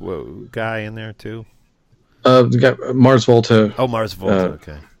group guy in there too? The guy, Mars Volta. Oh, Mars Volta.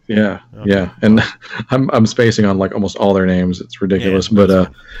 Okay. Yeah, Okay. yeah, and I'm spacing on like almost all their names. It's ridiculous, Yeah,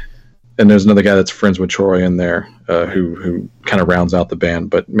 but and there's another guy that's friends with Troy in there, who kind of rounds out the band.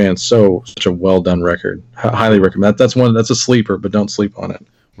 But man, such a well done record. Highly recommend. That's a sleeper, but don't sleep on it.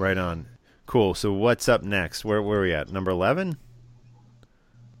 Right on. Cool. So what's up next? Where are we at? Number 11?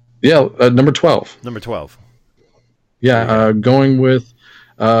 Yeah, number 12. Number 12. Yeah, going with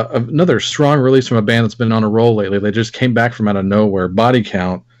another strong release from a band that's been on a roll lately. They just came back from out of nowhere, Body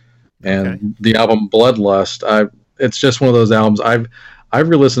Count, and the album Bloodlust. It's just one of those albums. I've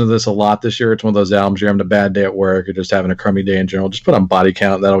re-listened to this a lot this year. It's one of those albums you're having a bad day at work or just having a crummy day in general. Just put on Body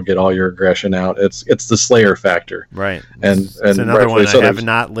Count. That'll get all your aggression out. It's the Slayer factor. Right. And it's another one so I have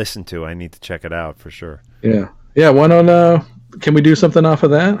not listened to. I need to check it out for sure. Yeah. Yeah. Why don't can we do something off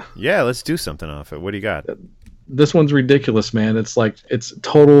of that? Yeah, let's do something off it. What do you got? This one's ridiculous, man. It's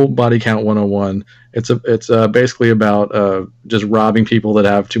total Body Count 101. It's basically about just robbing people that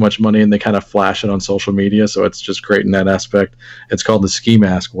have too much money and they kind of flash it on social media. So it's just great in that aspect. It's called the Ski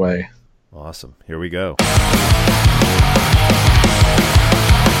Mask Way. Awesome. Here we go.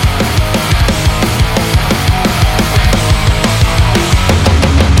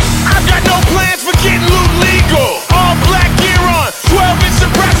 I've got no plans for getting loot legal. All black gear on, 12-inch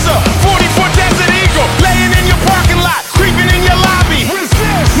suppressor, 44 Desert Eagle, laying in your parking lot, creeping in your lobby.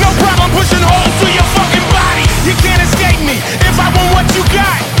 No problem pushing holes through your fucking body. You can't escape me. If I want what you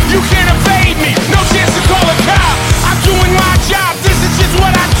got, you can't evade me. No chance to call a cop. I'm doing my job. This is just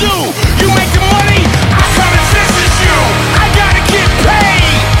what I do. You making money? I come and visit you. I gotta get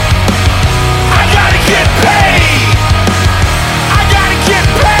paid. I gotta get paid. I gotta get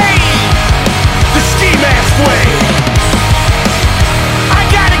paid. The Ski Mask Way. I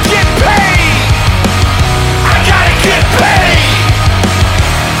gotta get paid. I gotta get paid.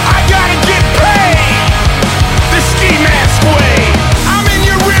 I gotta get paid. The Ski Mask Way. I'm in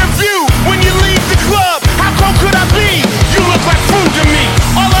your rear view when you leave the club. How cold could I be? You look like food to me.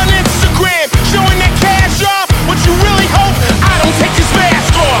 All on Instagram, showing that cash off. What you really hope I don't take this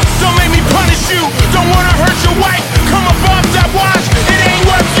mask off. Don't make me punish you. Don't wanna hurt your wife. Come up off that watch. It ain't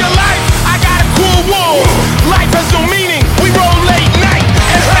worth your life. I got a cool wall. Life has no meaning. We roll late night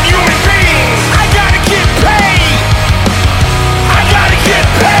and hunt human beings. I gotta get paid. I gotta get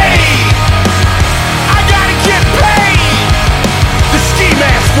paid. I gotta get paid. The Ski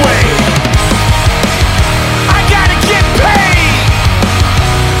Mask Way. I gotta get paid.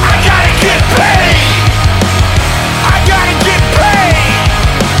 I gotta get paid. I gotta get paid.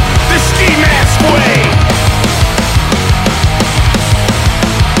 The Ski Mask Way.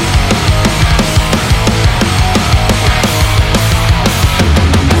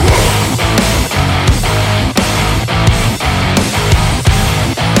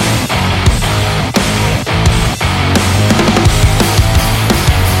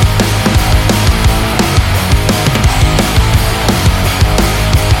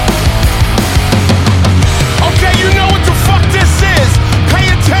 Okay, you know what the fuck this is. Pay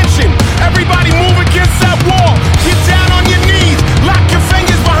attention. Everybody move against that wall. Get down on your knees. Lock your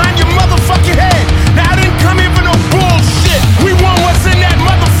fingers behind your motherfucking head. Now I didn't come here for no bullshit. We want what's in that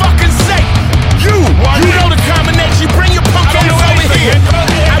motherfucking safe. You know the combination. Bring your punk ass over here.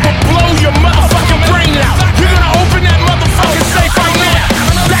 I will blow your motherfucking brain out. You're gonna open that motherfucking safe right now.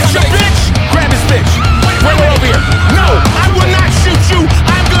 That's your bitch. Grab his bitch. Bring her over here. No, I will not shoot you.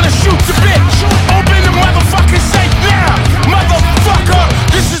 I'm gonna shoot the bitch. Open the motherfucking safe now. Motherfucker,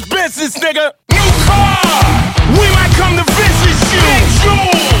 this is business, nigga. New car. We might come to visit you.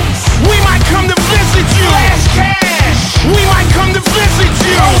 Jewels. We might come to visit you. Flash cash. We might come to visit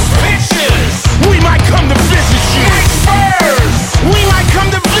you. Those pictures. We might come to visit you. Nice furs. We might come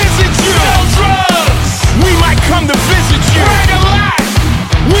to visit you. Sell drugs. We might come to visit you. Brag a lot.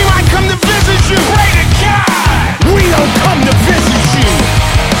 We might come to visit you. Pray to God. We don't come to visit you.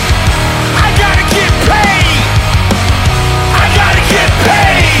 I gotta get paid. I gotta get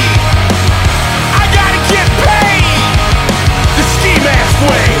paid. I gotta get paid. The Ski Mask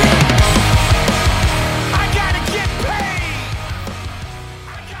Way. I gotta get paid.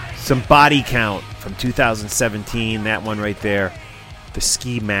 Some Body Count from 2017. That one right there. The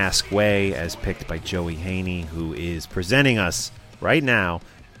Ski Mask Way, as picked by Joey Haney, who is presenting us right now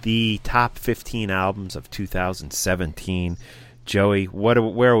the top 15 albums of 2017. Joey, where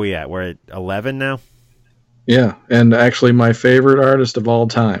are we at? We're at 11 now? Yeah, and actually my favorite artist of all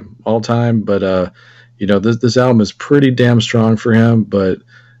time. But this album is pretty damn strong for him. But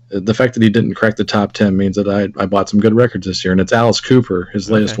the fact that he didn't crack the top 10 means that I bought some good records this year, and it's Alice Cooper, his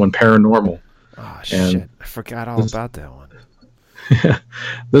latest one, Paranormal. Oh shit! I forgot all about that one.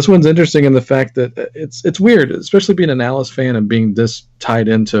 This one's interesting in the fact that it's weird, especially being an Alice fan and being this tied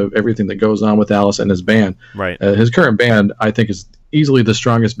into everything that goes on with Alice and his band. Right. His current band, I think, is easily the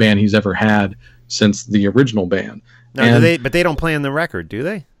strongest band he's ever had since the original band. Now, but they don't play on the record, do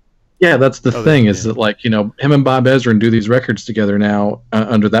they? Yeah, that's the thing is that, like, him and Bob Ezrin do these records together now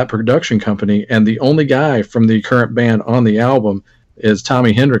under that production company, and the only guy from the current band on the album is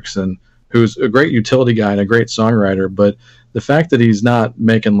Tommy Hendrickson, who's a great utility guy and a great songwriter, but the fact that he's not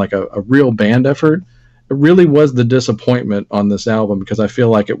making like a real band effort, it really was the disappointment on this album, because I feel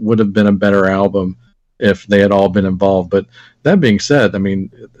like it would have been a better album if they had all been involved. But that being said, I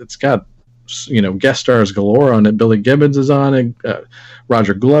mean, it's got, guest stars galore on it. Billy Gibbons is on it.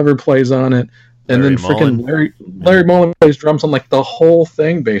 Roger Glover plays on it. And then freaking Larry Mullen plays drums on like the whole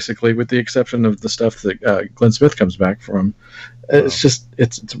thing, basically, with the exception of the stuff that Glenn Smith comes back from. It's just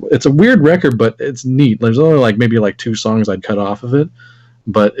it's a weird record, but it's neat. There's only maybe 2 songs I'd cut off of it,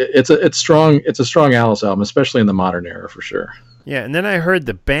 but it's strong. It's a strong Alice album, especially in the modern era for sure. Yeah, and then I heard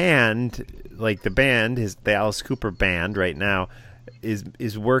the band, the Alice Cooper band right now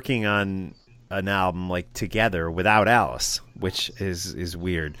is working on an album together without Alice, which is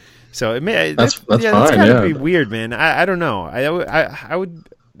weird. So that's fine. Gotta be weird, man. I don't know. I would.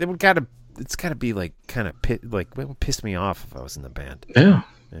 It's gotta be it would piss me off if I was in the band.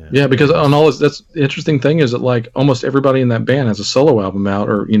 Yeah, because on all this, that's the interesting thing is that almost everybody in that band has a solo album out,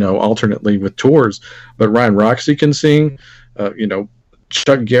 or alternately with tours. But Ryan Roxy can sing.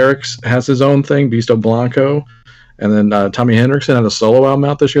 Chuck Garrix has his own thing, Beasto Blanco, and then Tommy Hendrickson had a solo album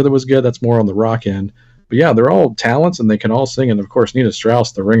out this year that was good. That's more on the rock end. But yeah, they're all talents and they can all sing. And of course, Nita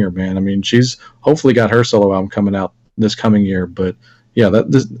Strauss, the ringer, man. I mean, she's hopefully got her solo album coming out this coming year. But yeah,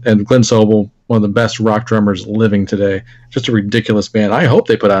 and Glenn Sobel, one of the best rock drummers living today. Just a ridiculous band. I hope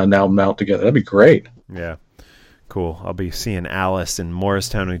they put out an album out together. That'd be great. Yeah, cool. I'll be seeing Alice in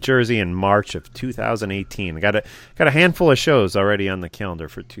Morristown, New Jersey in March of 2018. Got a handful of shows already on the calendar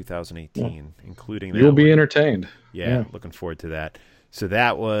for 2018, including that You'll be one. Entertained. Yeah, looking forward to that. So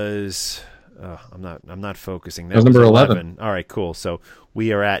that was I'm not focusing. That was number 11. All right, cool. So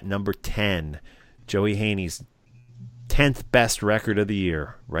we are at number 10. Joey Haney's 10th best record of the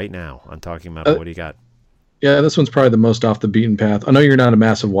year right now on Talking Metal. What do you got? Yeah, this one's probably the most off the beaten path. I know you're not a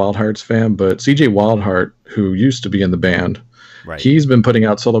massive Wild Hearts fan, but CJ Wildheart, who used to be in the band, right, he's been putting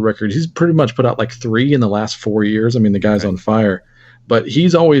out solo records. He's pretty much put out 3 in the last 4 years. I mean, the guy's on fire. But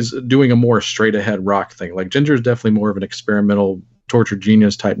he's always doing a more straight-ahead rock thing. Ginger's definitely more of an experimental Torture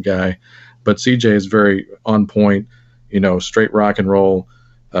Genius type guy. But CJ is very on point, straight rock and roll,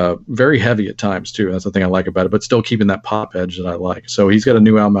 very heavy at times too. That's the thing I like about it, but still keeping that pop edge that I like. So he's got a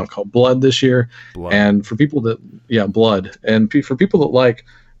new album out called Blood this year. And for people that, Blood. And for people that like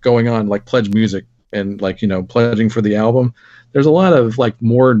going on pledge music and pledging for the album, there's a lot of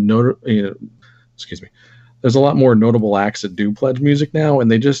there's a lot more notable acts that do pledge music now,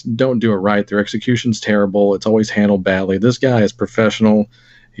 and they just don't do it right. Their execution's terrible. It's always handled badly. This guy is professional.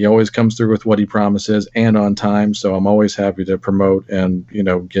 He always comes through with what he promises and on time. So I'm always happy to promote and,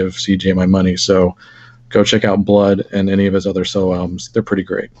 give CJ my money. So go check out Blood and any of his other solo albums. They're pretty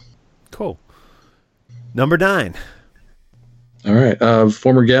great. Cool. Number 9. All right.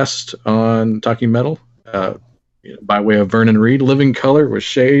 Former guest on Talking Metal, by way of Vernon Reid, Living Color with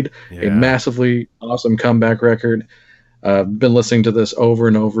Shade, a massively awesome comeback record. Been listening to this over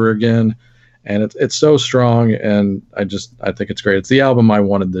and over again. And it's so strong, and I think it's great. It's the album I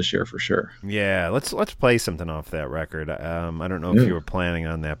wanted this year for sure. Yeah, let's play something off that record. I don't know if you were planning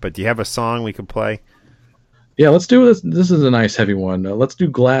on that, but do you have a song we could play? Yeah, let's do this. This is a nice heavy one. Let's do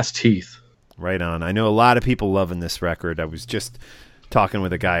Glass Teeth. Right on. I know a lot of people loving this record. I was just talking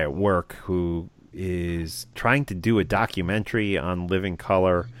with a guy at work who is trying to do a documentary on Living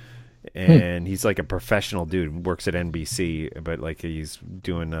Color. And he's a professional dude, works at NBC, but he's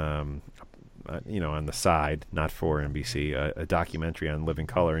doing on the side, not for NBC, a documentary on Living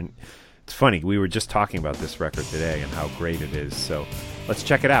Color. And it's funny, we were just talking about this record today and how great it is. So let's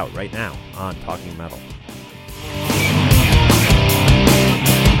check it out right now on Talking Metal.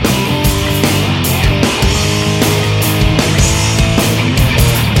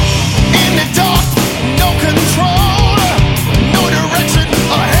 In the dark, no control, no direction,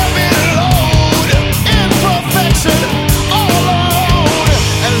 a heavy load, imperfection, all alone,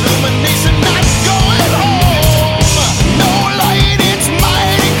 illumination not going home, no light, it's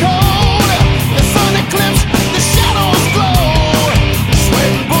mighty cold, the sun eclipse, the shadows glow,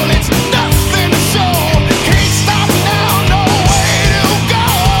 sweat bullets, nothing to show.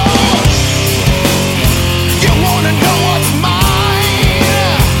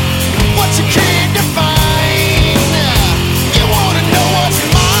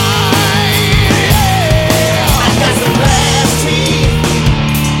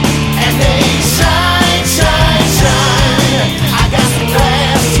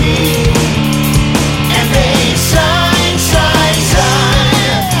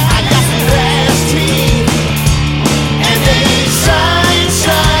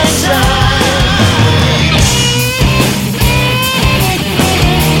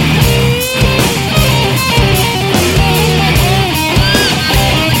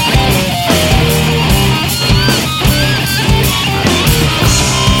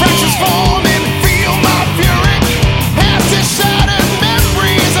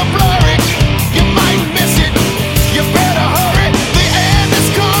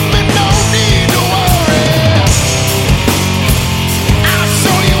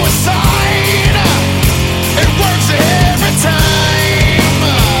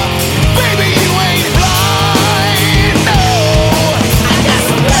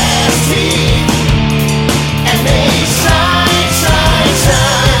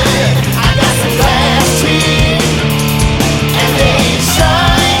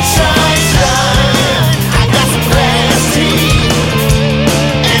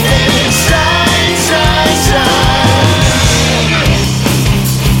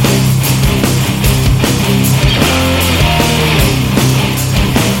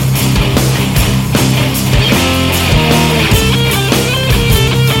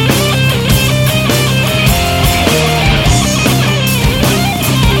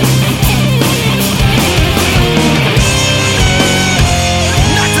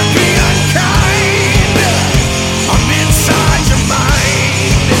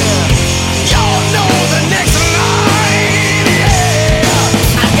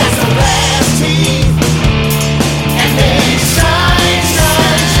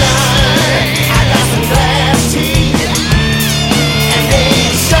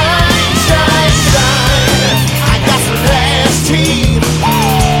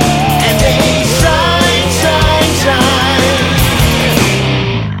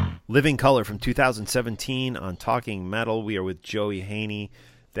 Living Color from 2017 on Talking Metal. We are with Joey Haney.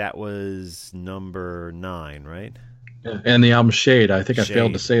 That was number 9, right? Yeah. And the album Shade. I think Shade. I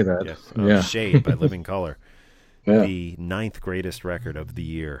failed to say that. Yes. Yeah. Shade by Living Color. Yeah. The 9th greatest record of the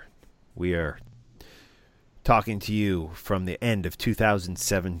year. We are talking to you from the end of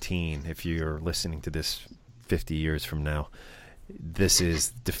 2017. If you're listening to this 50 years from now, this is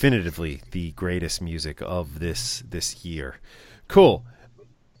definitively the greatest music of this year. Cool.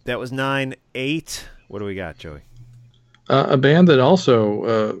 That was 9. 8. What do we got, Joey? A band that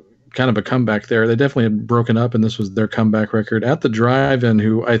also kind of a comeback there. They definitely had broken up, and this was their comeback record. At the Drive-In,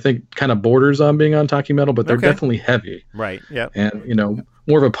 who I think kind of borders on being on Talking Metal, but they're definitely heavy. Right, yeah. And,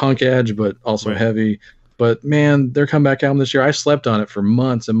 more of a punk edge, but also heavy. But, man, their comeback album this year, I slept on it for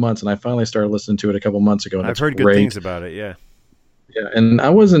months and months, and I finally started listening to it a couple months ago. And I've heard good things about it, yeah. Yeah, and I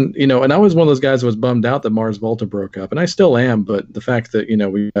wasn't, and I was one of those guys that was bummed out that Mars Volta broke up, and I still am, but the fact that,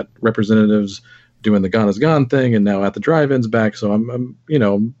 we got representatives doing the Gone is Gone thing, and now At the Drive-In's back, so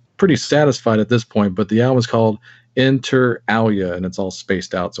I'm pretty satisfied at this point. But the album is called Inter Alia, and it's all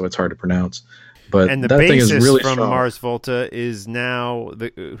spaced out, so it's hard to pronounce. But and the that thing is bassist really from strong. Mars Volta is now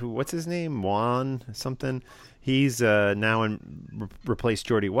what's his name? Juan something. He's now replaced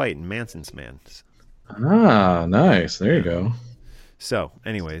Jordy White in Manson's Man. Ah, nice. There you go. So,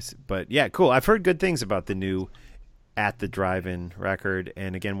 anyways, but yeah, cool. I've heard good things about the new At the Drive-In record.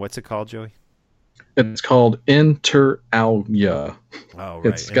 And again, what's it called, Joey? It's called Inter Alia. Oh, right.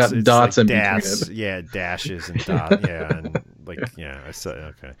 It's got dots like in between it. Yeah, dashes and dots. Yeah, and I saw.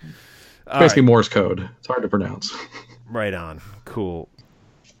 Okay. It's basically Morse code. It's hard to pronounce. Right on. Cool.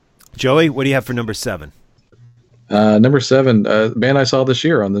 Joey, what do you have for number 7? Number 7, band I saw this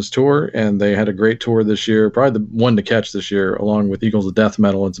year on this tour, and they had a great tour this year. Probably the one to catch this year, along with Eagles of Death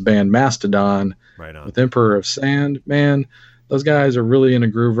Metal. It's band Mastodon, right on, with Emperor of Sand. Man, those guys are really in a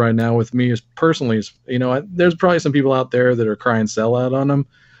groove right now. With me, personally, there's probably some people out there that are crying sellout on them,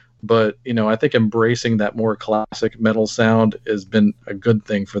 but I think embracing that more classic metal sound has been a good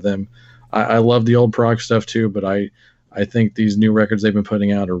thing for them. I love the old prog stuff too, but I think these new records they've been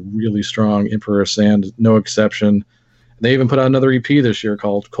putting out are really strong. Emperor of Sand, no exception. They even put out another EP this year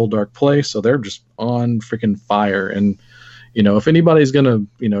called Cold Dark Place, so they're just on freaking fire. And, if anybody's going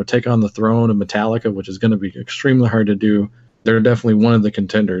to, take on the throne of Metallica, which is going to be extremely hard to do, they're definitely one of the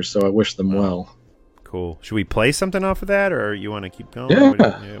contenders, so I wish them well. Cool. Should we play something off of that, or you want to keep going? Yeah.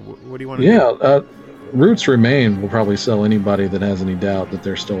 What do you want to do? Roots Remain will probably sell anybody that has any doubt that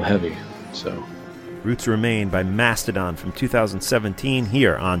they're still heavy, so... Roots Remain by Mastodon from 2017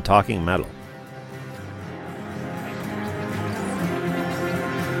 here on Talking Metal.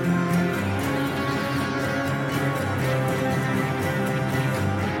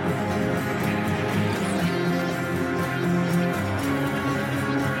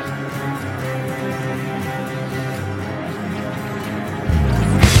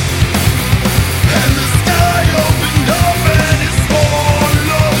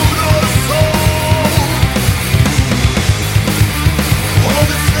 All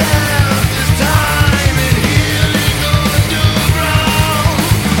that's left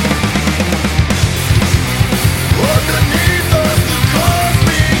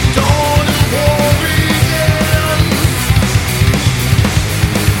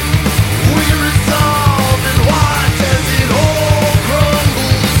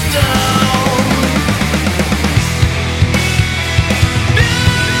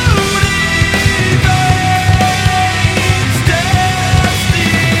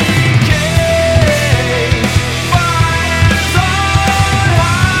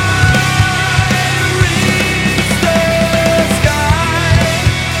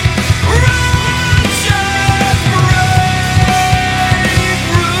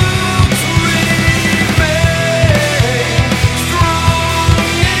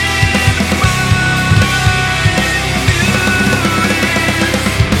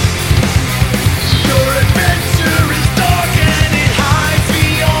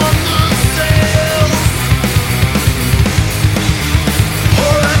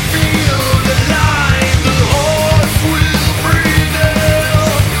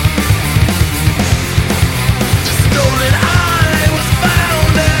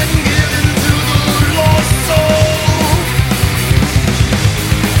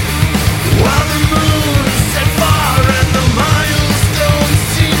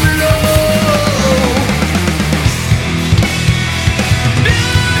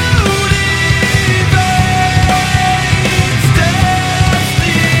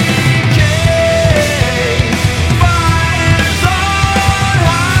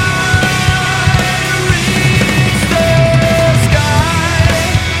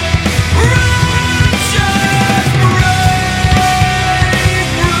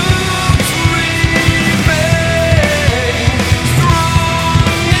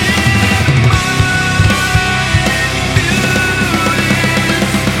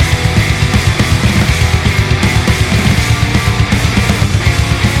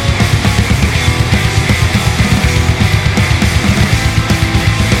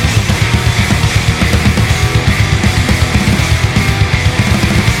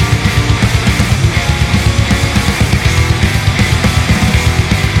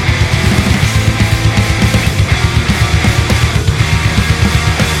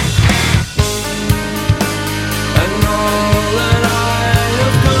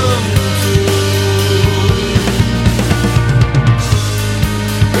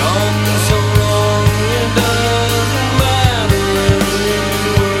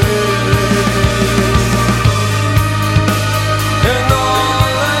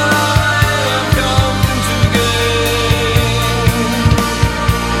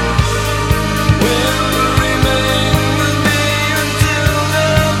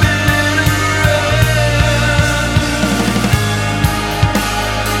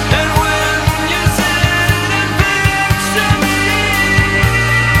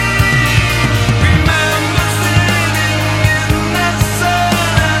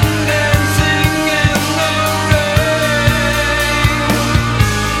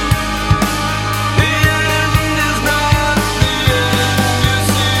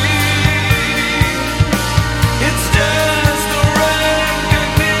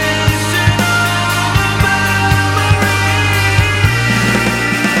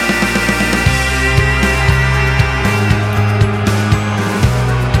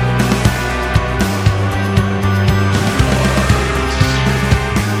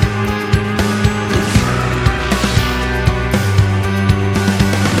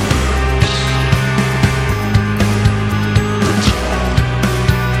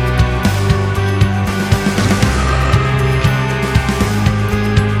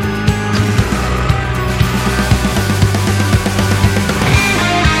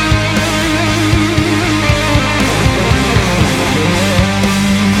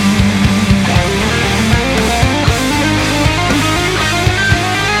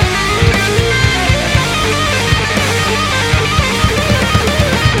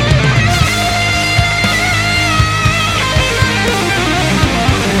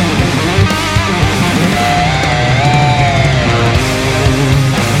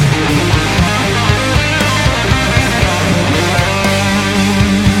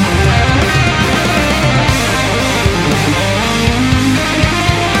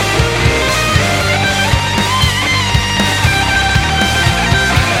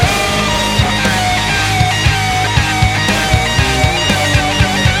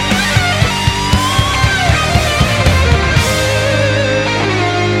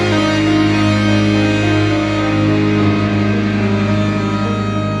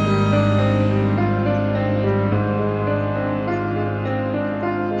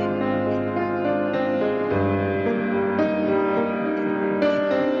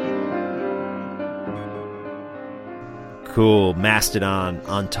Cool. Mastodon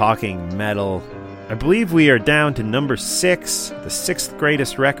on Talking Metal. I believe we are down to number 6, the 6th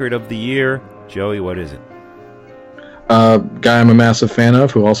greatest record of the year. Joey, what is it? Guy I'm a massive fan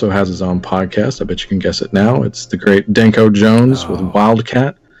of, who also has his own podcast. I bet you can guess it now. It's the great Danko Jones with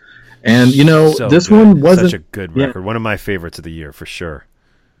Wildcat. And, you know, So this good. one wasn't... Such a good record. One of my favorites of the year, for sure.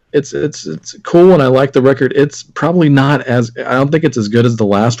 It's cool, and I like the record. It's probably not as... I don't think it's as good as the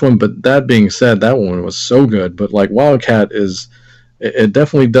last one, but that being said, that one was so good. But, like, Wildcat is... It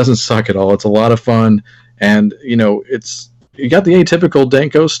definitely doesn't suck at all. It's a lot of fun, and, you know, it's... You got the atypical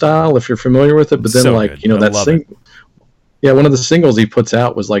Danko style, if you're familiar with it, but then, So like, good. you know, I that love thing... Yeah, one of the singles he puts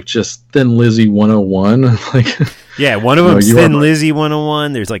out was like just Thin Lizzy 101. Like, Yeah, one of them's You Thin Are- Lizzy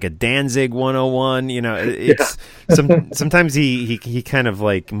 101. There's like a Danzig 101. You know, it's sometimes he kind of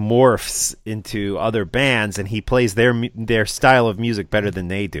like morphs into other bands and he plays their style of music better than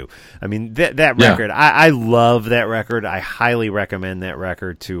they do. I mean, that Yeah. record, I love that record. I highly recommend that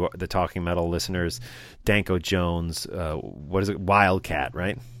record to the Talking Metal listeners. Danko Jones, what is it? Wildcat,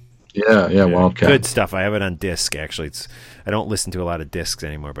 right? yeah, Wildcat. Good stuff. I have it on disc, actually. I don't listen to a lot of discs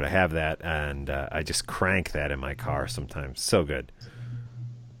anymore, but I have that, and I just crank that in my car sometimes. So good.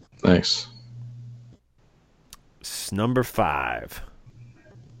 Nice. Number 5.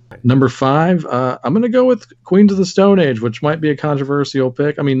 Number 5, I'm going to go with Queens of the Stone Age, which might be a controversial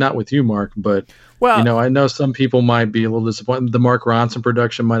pick. I mean, not with you, Mark, but Well, you know, I know some people might be a little disappointed. The Mark Ronson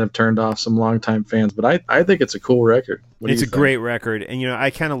production might have turned off some longtime fans, but I think it's a cool record. What do it's you a think? great record, and you know, I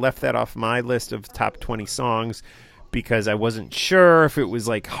kind of left that off my list of top 20 songs because I wasn't sure if it was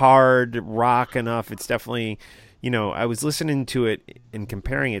like hard rock enough. It's definitely, you know, I was listening to it and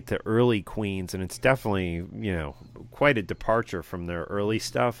comparing it to early Queens, and it's definitely, you know, quite a departure from their early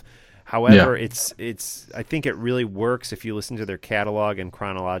stuff. However, it's I think it really works if you listen to their catalog in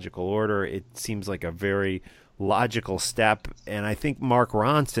chronological order. It seems like a very logical step, and I think Mark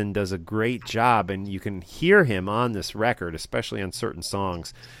Ronson does a great job, and you can hear him on this record, especially on certain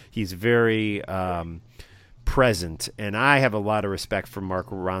songs. He's very present, and I have a lot of respect for Mark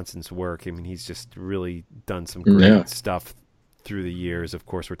Ronson's work. I mean, he's just really done some great stuff through the years. Of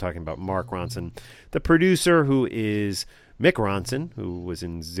course, we're talking about Mark Ronson, the producer, who is Mick Ronson, who was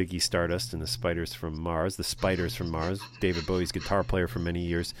in Ziggy Stardust and the Spiders from Mars, David Bowie's guitar player for many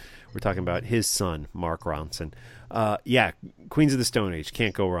years. We're talking about his son, Mark Ronson. Yeah, Queens of the Stone Age,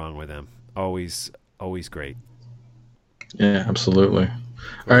 can't go wrong with them. Always great. Yeah, absolutely.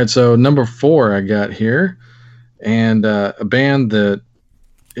 All right, so number 4 I got here, and a band that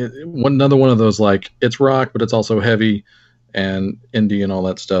another one of those, like, it's rock, but it's also heavy and indie and all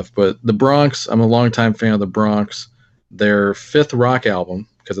that stuff. But the Bronx, I'm a longtime fan of the Bronx. Their 5th rock album,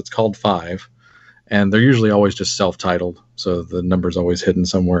 because it's called 5, and they're usually always just self-titled, so the number's always hidden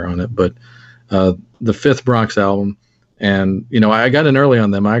somewhere on it. But the 5th Bronx album, and you know, I got in early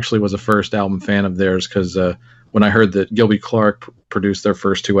on them. I actually was a first album fan of theirs because when I heard that Gilby Clarke produced their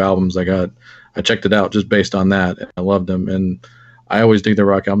first 2 albums, I checked it out just based on that, and I loved them. And I always dig their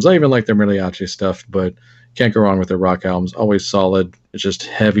rock albums. I even like their mariachi stuff, but can't go wrong with their rock albums. Always solid. It's just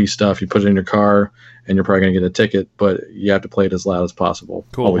heavy stuff. You put it in your car, and you're probably going to get a ticket, but you have to play it as loud as possible.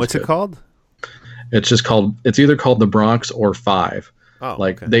 Cool. Always What's good. it called? It's either called the Bronx or 5. Oh,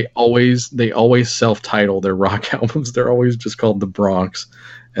 like okay. they always self-title their rock albums. They're always just called the Bronx,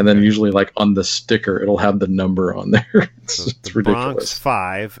 and then usually like on the sticker it'll have the number on there. So It's the ridiculous. Bronx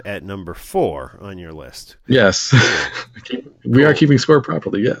 5 at number 4 on your list. Yes, we are keeping score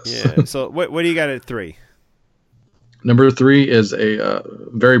properly. Yes. Yeah. So what do you got at 3? Number 3 is a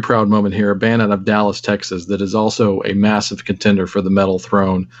very proud moment here. A band out of Dallas, Texas, that is also a massive contender for the metal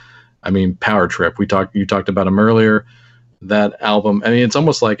throne. I mean, Power Trip. You talked about them earlier. That album. I mean, it's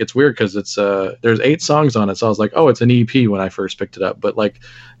almost like, it's weird because it's there's 8 songs on it. So I was like, oh, it's an EP when I first picked it up. But like,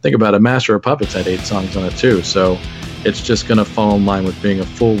 think about it. Master of Puppets had 8 songs on it too. So it's just gonna fall in line with being a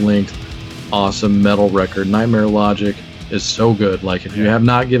full-length, awesome metal record. Nightmare Logic is so good. Like, if you have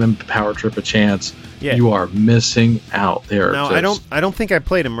not given Power Trip a chance, you are missing out there. No, I don't think I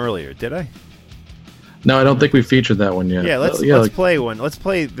played him earlier, did I? No, I don't think we featured that one yet. Yeah, let's play one. Let's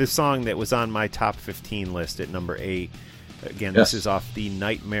play the song that was on my top 15 list at number 8. Again, Yes. This is off the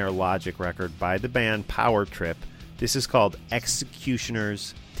Nightmare Logic record by the band Power Trip. This is called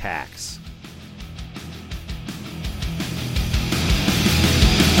Executioner's Tax.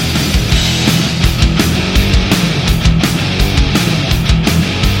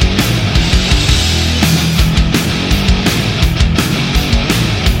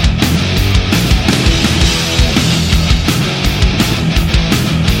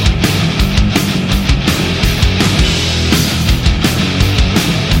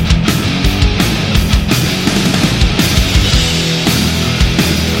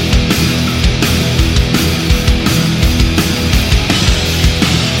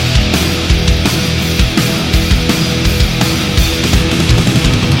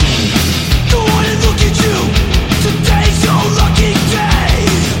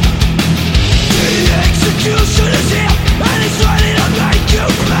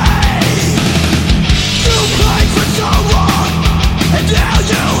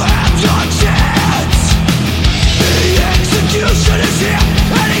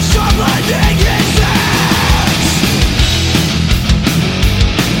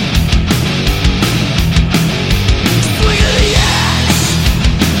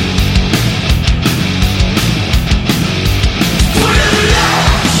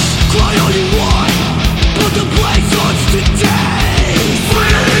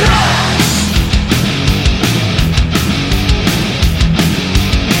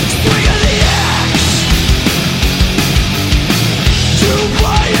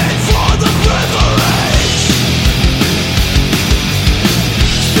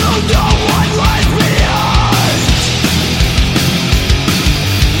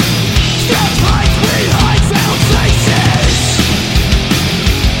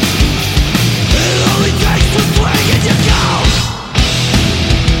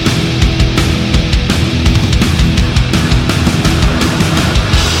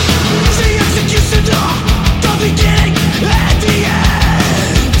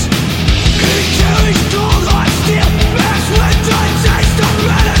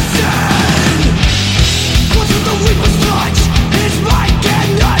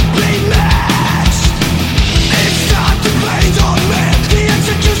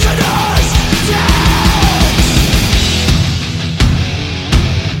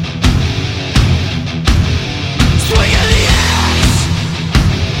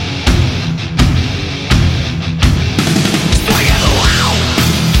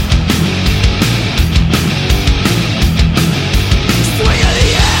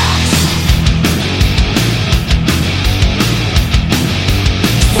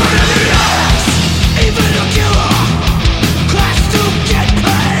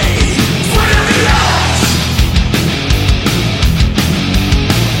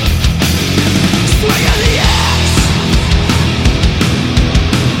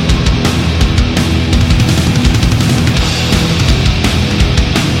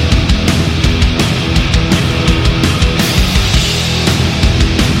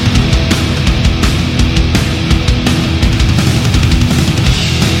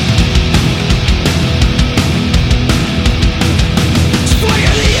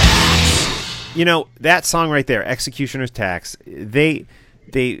 You know, that song right there, Executioner's Tax, they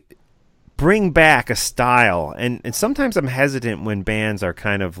bring back a style, and sometimes I'm hesitant when bands are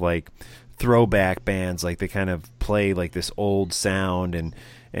kind of like throwback bands, like they kind of play like this old sound,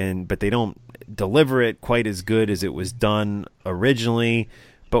 but they don't deliver it quite as good as it was done originally.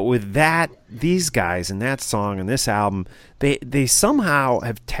 But with these guys and that song and this album, they somehow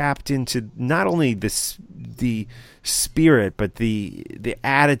have tapped into not only the spirit, but the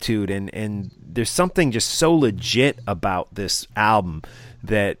attitude, and there's something just so legit about this album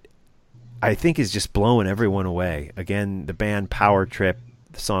that I think is just blowing everyone away. Again, the band Power Trip,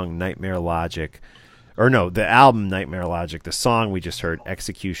 the song Nightmare Logic, the album Nightmare Logic, the song we just heard,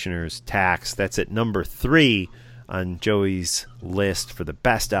 Executioner's Tax, that's at number 3 on Joey's list for the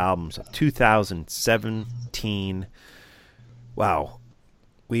best albums of 2017. Wow.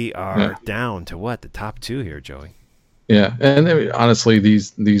 We are down to the top 2 here, Joey. Yeah, and honestly,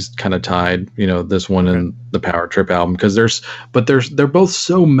 these kind of tied, this one and the Power Trip album, because they're both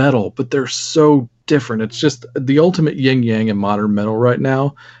so metal, but they're so different. It's just the ultimate yin yang in modern metal right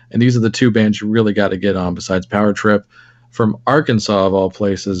now, and these are the 2 bands you really got to get on. Besides Power Trip, from Arkansas of all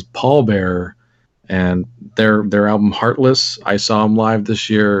places, Pallbearer, and their album Heartless. I saw them live this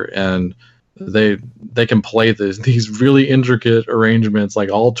year, and they can play these really intricate arrangements, like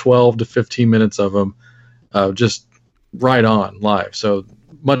all 12 to 15 minutes of them, just right on live. So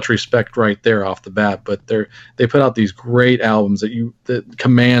much respect right there off the bat. But they put out these great albums that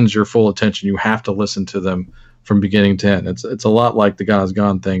commands your full attention. You have to listen to them from beginning to end. It's a lot like the God's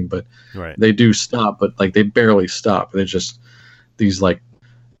Gone thing, but they do stop, but like they barely stop. They're just these like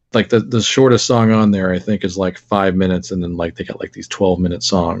the shortest song on there I think is like 5 minutes, and then like they got like these 12-minute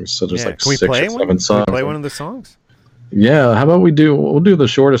songs. So there's like 6 or 7 songs. Can we play one of the songs? Yeah, how about we'll do the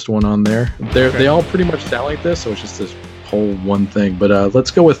shortest one on there. They all pretty much sound like this, so it's just this whole one thing. But let's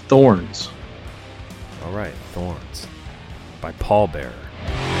go with Thorns. All right, Thorns by Pallbearer.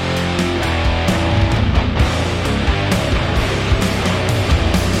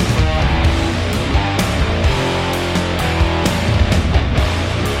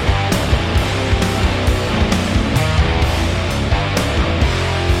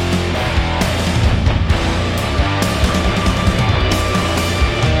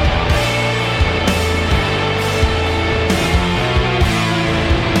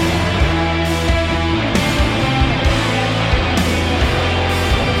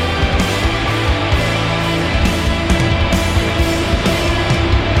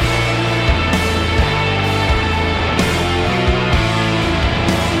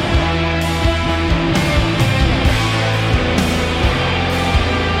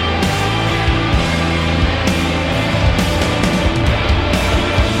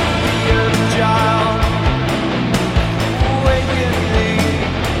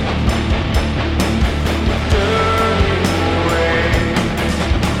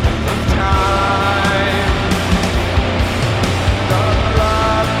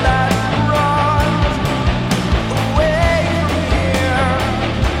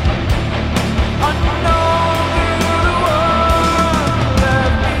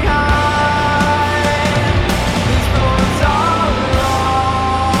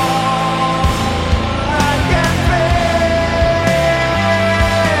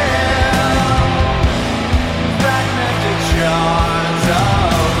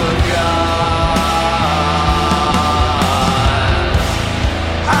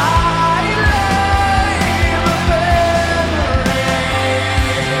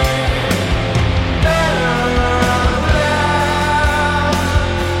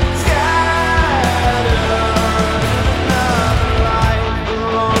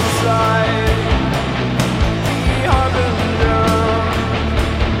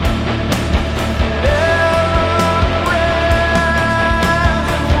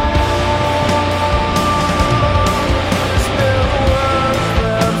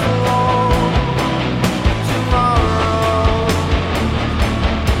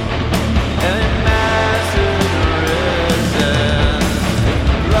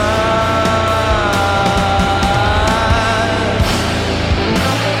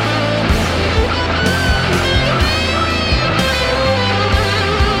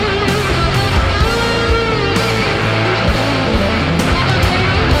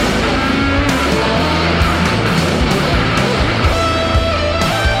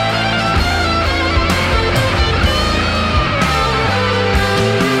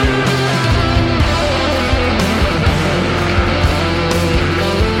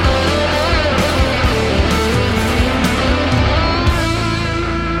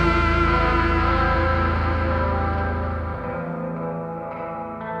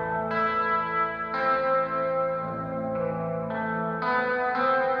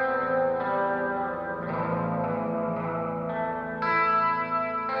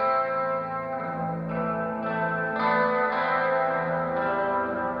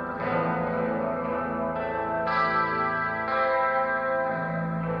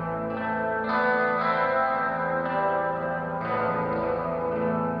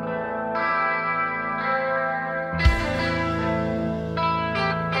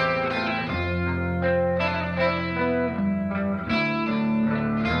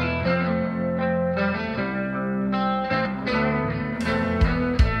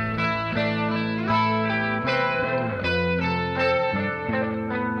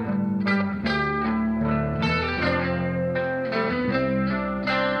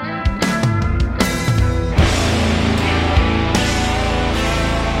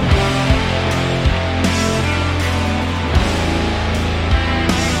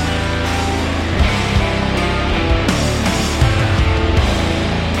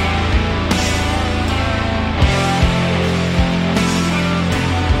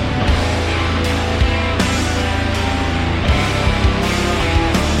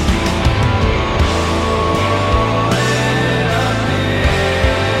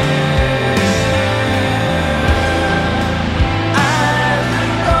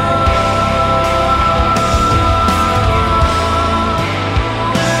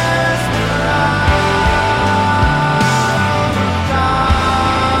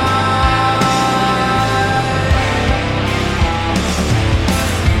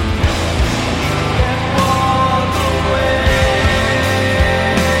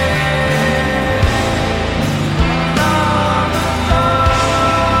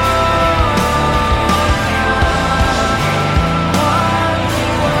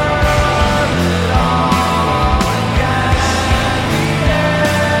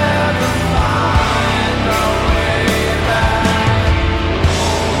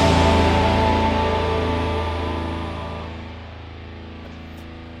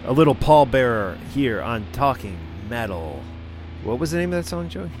 A little Paul Bearer here on Talking Metal. What was the name of that song,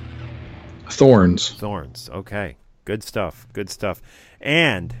 Joey? Thorns. Thorns. Okay. Good stuff. Good stuff.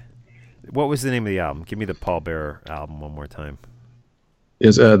 And what was the name of the album? Give me the Paul Bearer album one more time.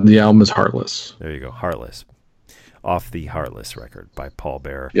 The album is Heartless. There you go. Heartless. Off the Heartless record by Paul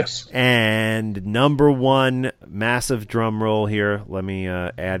Bearer. Yes. And number one, massive drum roll here. Let me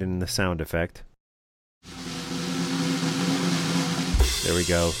add in the sound effect. There we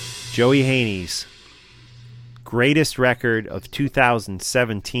go. Joey Haney's greatest record of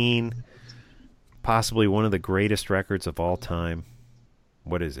 2017. Possibly one of the greatest records of all time.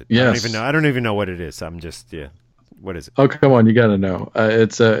 What is it? Yes. I don't even know what it is. I'm just, What is it? Oh, come on. You got to know.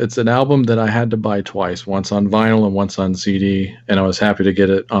 It's an album that I had to buy twice, once on vinyl and once on CD. And I was happy to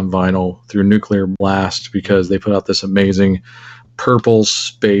get it on vinyl through Nuclear Blast because they put out this amazing purple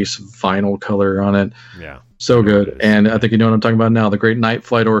space vinyl color on it. Yeah. So good. And I think you know what I'm talking about now. The Great Night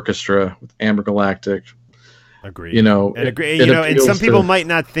Flight Orchestra with Amber Galactic. Agreed. And some people might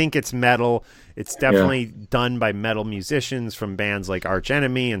not think it's metal. It's definitely done by metal musicians from bands like Arch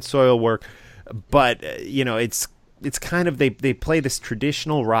Enemy and Soilwork. But, it's kind of, they play this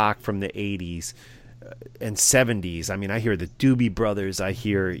traditional rock from the 80s and 70s. I mean, I hear the Doobie Brothers. I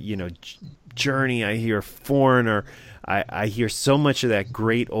hear, Journey. I hear Foreigner. I hear so much of that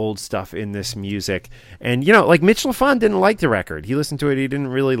great old stuff in this music. And, like Mitch LaFon didn't like the record. He listened to it. He didn't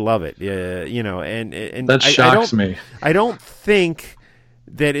really love it, and that shocks me. I don't think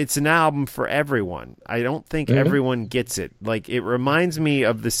that it's an album for everyone. I don't think everyone gets it. Like, it reminds me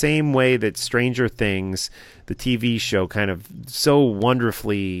of the same way that Stranger Things, the TV show, kind of so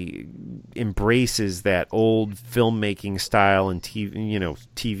wonderfully embraces that old filmmaking style and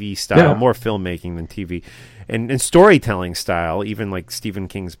TV style, more filmmaking than TV, and storytelling style, even like Stephen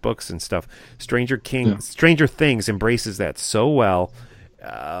King's books and stuff. Stranger Things embraces that so well.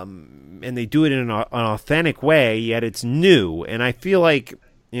 And they do it in an authentic way, yet it's new. And I feel like,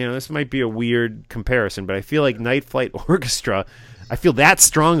 this might be a weird comparison, but I feel like Night Flight Orchestra, I feel that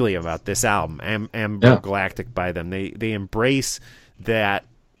strongly about this album, Amber Galactic by them. They embrace that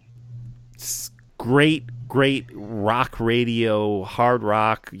great rock radio, hard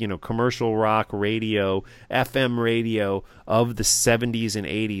rock, commercial rock radio, FM radio of the 70s and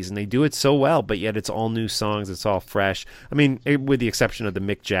 80s, and they do it so well, but yet it's all new songs, it's all fresh. I mean, with the exception of the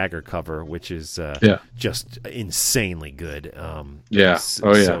Mick Jagger cover, which is just insanely good.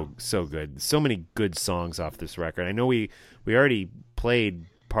 So good. So many good songs off this record. I know we already played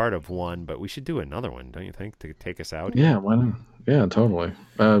part of one, but we should do another one, don't you think, to take us out? Yeah, why not? Yeah, totally.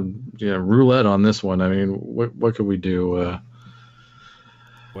 Roulette on this one. I mean, what could we do?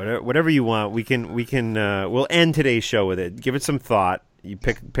 Whatever you want. We can. We'll end today's show with it. Give it some thought. You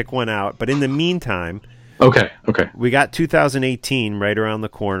pick one out. But in the meantime, okay. We got 2018 right around the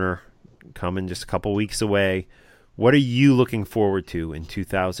corner, coming just a couple weeks away. What are you looking forward to in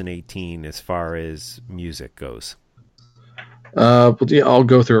 2018 as far as music goes? I'll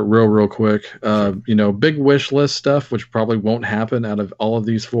go through it real quick. Big wish list stuff, which probably won't happen out of all of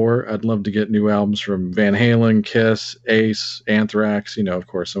these four. I'd love to get new albums from Van Halen, Kiss, Ace, Anthrax, of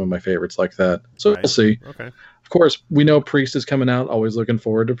course, some of my favorites like that. So We'll see. Okay. Of course, we know Priest is coming out. Always looking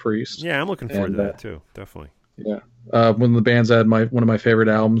forward to Priest. Yeah, I'm looking forward to that too. Definitely. Yeah. One of the bands had one of my favorite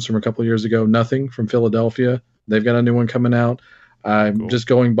albums from a couple of years ago, Nothing from Philadelphia. They've got a new one coming out. I'm just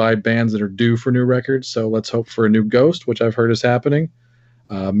going by bands that are due for new records, so let's hope for a new Ghost, which I've heard is happening.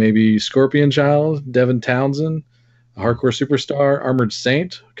 Maybe Scorpion Child, Devin Townsend, Hardcore Superstar, Armored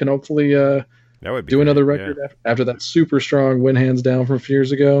Saint can hopefully that would be do another record after that super strong Win Hands Down from a few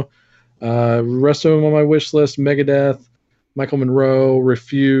years ago. Rest of them on my wish list: Megadeth, Michael Monroe,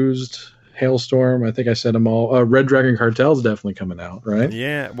 Refused, Hailstorm. I think I said them all. Red Dragon Cartel's definitely coming out, right?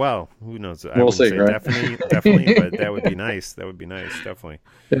 Yeah. Well, who knows? We'll see, right? Definitely. But that would be nice. That would be nice. Definitely.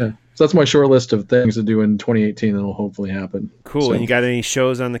 Yeah. So that's my short list of things to do in 2018 that will hopefully happen. Cool. So, and you got any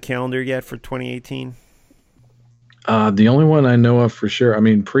shows on the calendar yet for 2018? The only one I know of for sure. I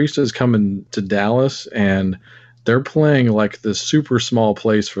mean, Priest is coming to Dallas, and they're playing like this super small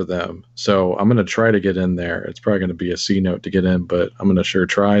place for them. So I'm going to try to get in there. It's probably going to be a C note to get in, but I'm going to sure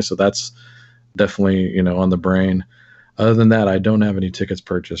try. So that's definitely, on the brain. Other than that, I don't have any tickets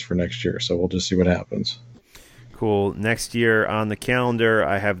purchased for next year. So we'll just see what happens. Cool. Next year on the calendar,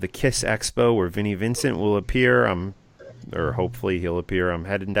 I have the Kiss Expo where Vinnie Vincent will appear. Or hopefully he'll appear. I'm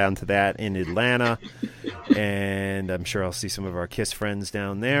heading down to that in Atlanta, and I'm sure I'll see some of our Kiss friends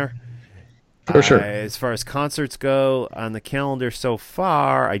down there. For sure. As far as concerts go, on the calendar so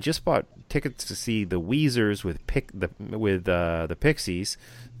far, I just bought tickets to see the Weezers with the Pixies.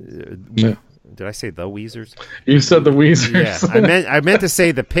 Did I say the Weezers? You said the Weezers. Yeah, I meant to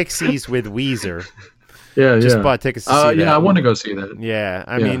say the Pixies with Weezer. Just bought tickets to see that. Yeah, I want to go see that. Yeah,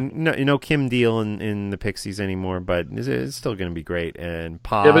 I mean, no Kim Deal in the Pixies anymore, but it's still going to be great. And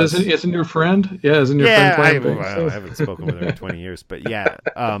Paz. Yeah, but isn't your friend? Yeah, isn't your friend playing bass? I haven't spoken with her in 20 years, but yeah,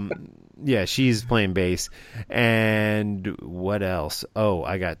 she's playing bass. And what else? Oh,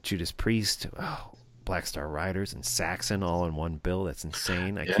 I got Judas Priest. Oh, Black Star Riders and Saxon all in one bill. That's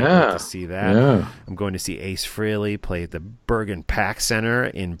insane. I can't wait to see that. Yeah. I'm going to see Ace Frehley play at the Bergen Pack Center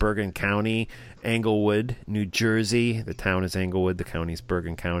in Bergen County, Englewood, New Jersey. The town is Englewood. The county is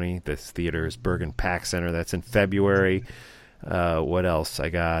Bergen County. The theater is Bergen Pack Center. That's in February. What else? I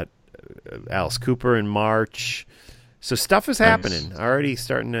got Alice Cooper in March. So stuff is happening. Already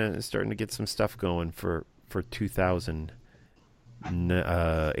starting to get some stuff going for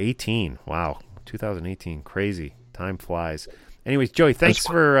 2018. Wow. 2018, crazy. Time flies. Anyways, Joey, thanks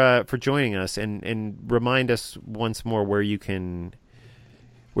for joining us, and remind us once more where you can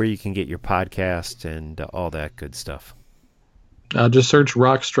get your podcast and all that good stuff. Just search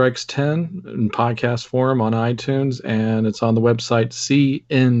Rock Strikes 10 in podcast form on iTunes, and it's on the website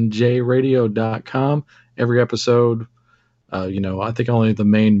cnjradio.com. Every episode, I think only the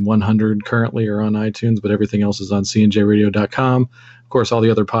main 100 currently are on iTunes, but everything else is on cnjradio.com. Of course, all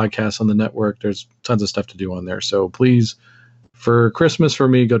the other podcasts on the network, there's tons of stuff to do on there. So please, for Christmas for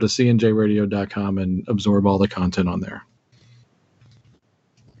me, go to cnjradio.com and absorb all the content on there.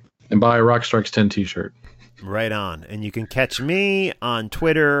 And buy a Rock Strikes 10 t-shirt. Right on. And you can catch me on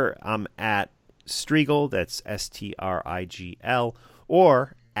Twitter. I'm at Strigl, that's STRIGL,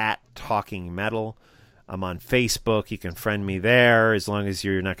 or at Talking Metal. I'm on Facebook. You can friend me there as long as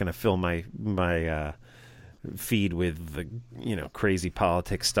you're not going to fill my feed with the crazy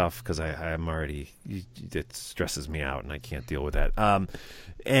politics stuff, because I'm already, it stresses me out and I can't deal with that.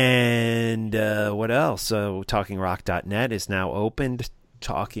 And what else? TalkingRock.net is now opened.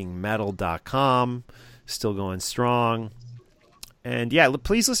 TalkingMetal.com still going strong. And yeah,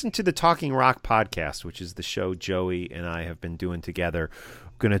 please listen to the Talking Rock podcast, which is the show Joey and I have been doing together.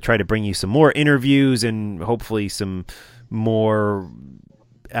 I'm going to try to bring you some more interviews and hopefully some more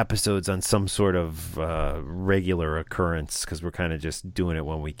episodes on some sort of regular occurrence, because we're kind of just doing it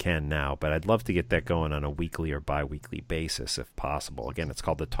when we can now. But I'd love to get that going on a weekly or bi-weekly basis if possible. Again, it's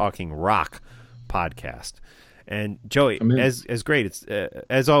called the Talking Rock podcast. And Joey, as great, it's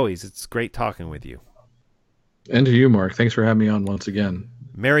as always, it's great talking with you. And to you, Mark. Thanks for having me on once again.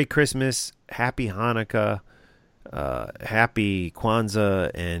 Merry Christmas, Happy Hanukkah, Happy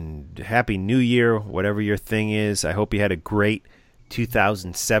Kwanzaa, and Happy New Year, whatever your thing is. I hope you had a great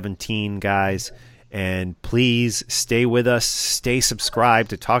 2017, guys. And please stay with us. Stay subscribed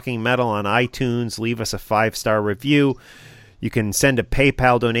to Talking Metal on iTunes. Leave us a 5-star review. You can send a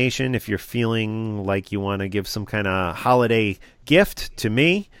PayPal donation if you're feeling like you want to give some kind of holiday gift to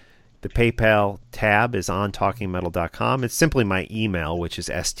me. The PayPal tab is on TalkingMetal.com. It's simply my email, which is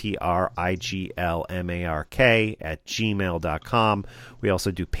striglmark@gmail.com. We also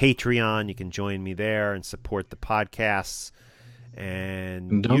do Patreon. You can join me there and support the podcasts.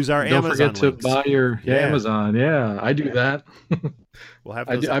 And use our Amazon Don't forget links. To buy your Amazon. Yeah, I do that. We'll have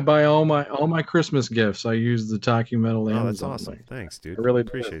I buy all my Christmas gifts. I use the Talking Metal Amazon. Oh, that's awesome. Thanks, dude. I really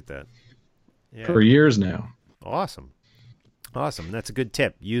appreciate that. Yeah. For years now. Awesome. That's a good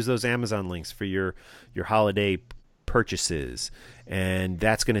tip. Use those Amazon links for your holiday purchases. And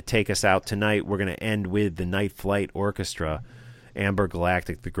that's going to take us out tonight. We're going to end with the Night Flight Orchestra, Amber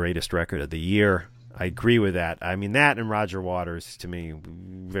Galactic, the greatest record of the year. I agree with that. I mean, that and Roger Waters, to me,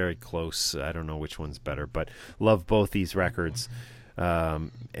 very close. I don't know which one's better, but love both these records.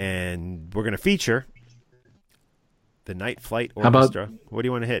 And we're going to feature the Night Flight Orchestra. What do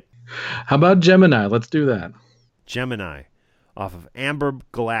you want to hit? How about Gemini? Let's do that. Gemini, off of Amber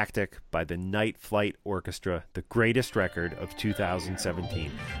Galactic by the Night Flight Orchestra, the greatest record of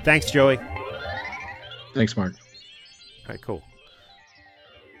 2017. Thanks, Joey. Thanks, Mark. All right, cool.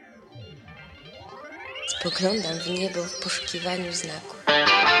 Spoglądam w niebo w poszukiwaniu znaku.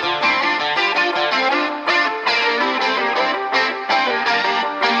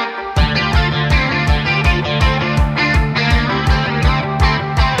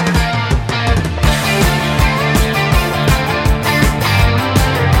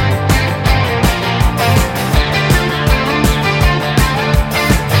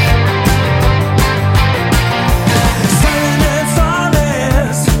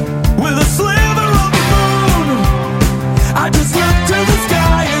 I just look to the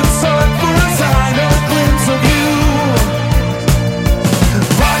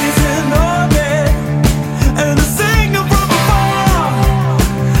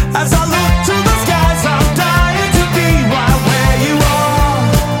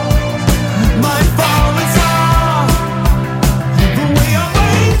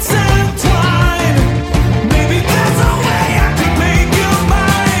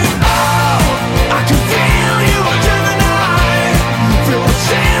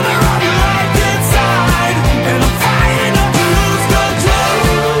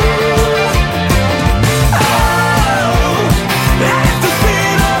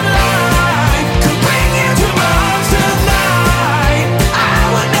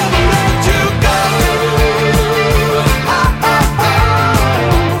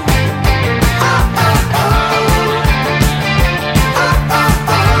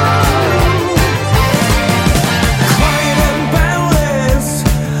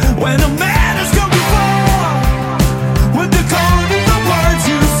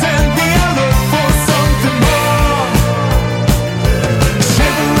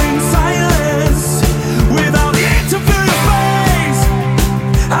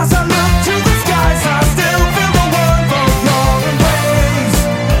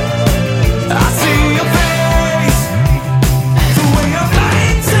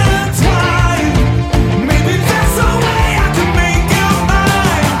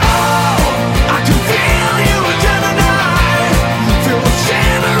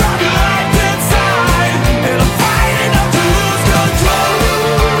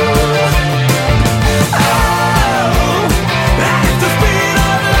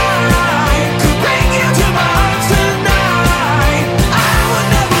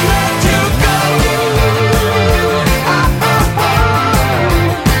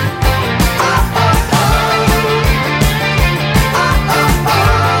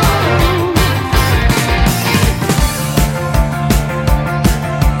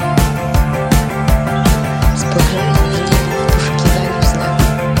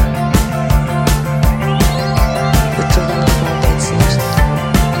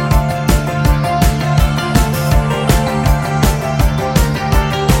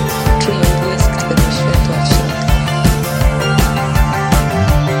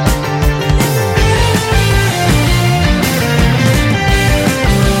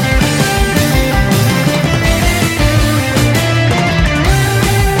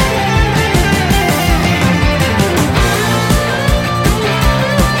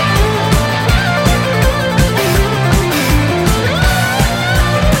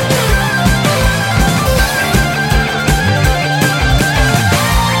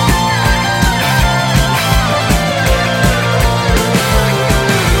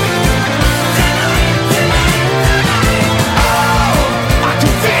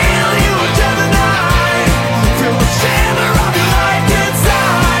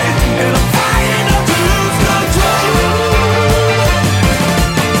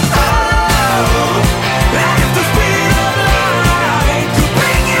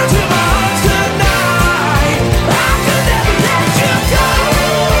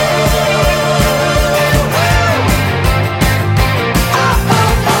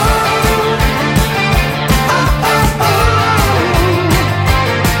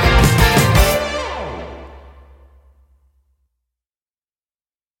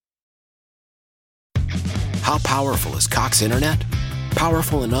powerful is Cox Internet?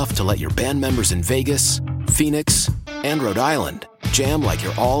 Powerful enough to let your band members in Vegas, Phoenix, and Rhode Island jam like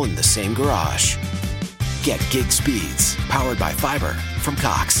you're all in the same garage. Get gig speeds powered by fiber from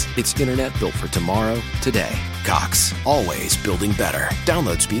Cox. It's internet built for tomorrow, today. Cox, always building better.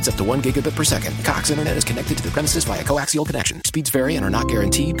 Download speeds up to 1 gigabit per second. Cox Internet is connected to the premises via coaxial connection. Speeds vary and are not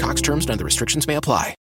guaranteed. Cox terms and other restrictions may apply.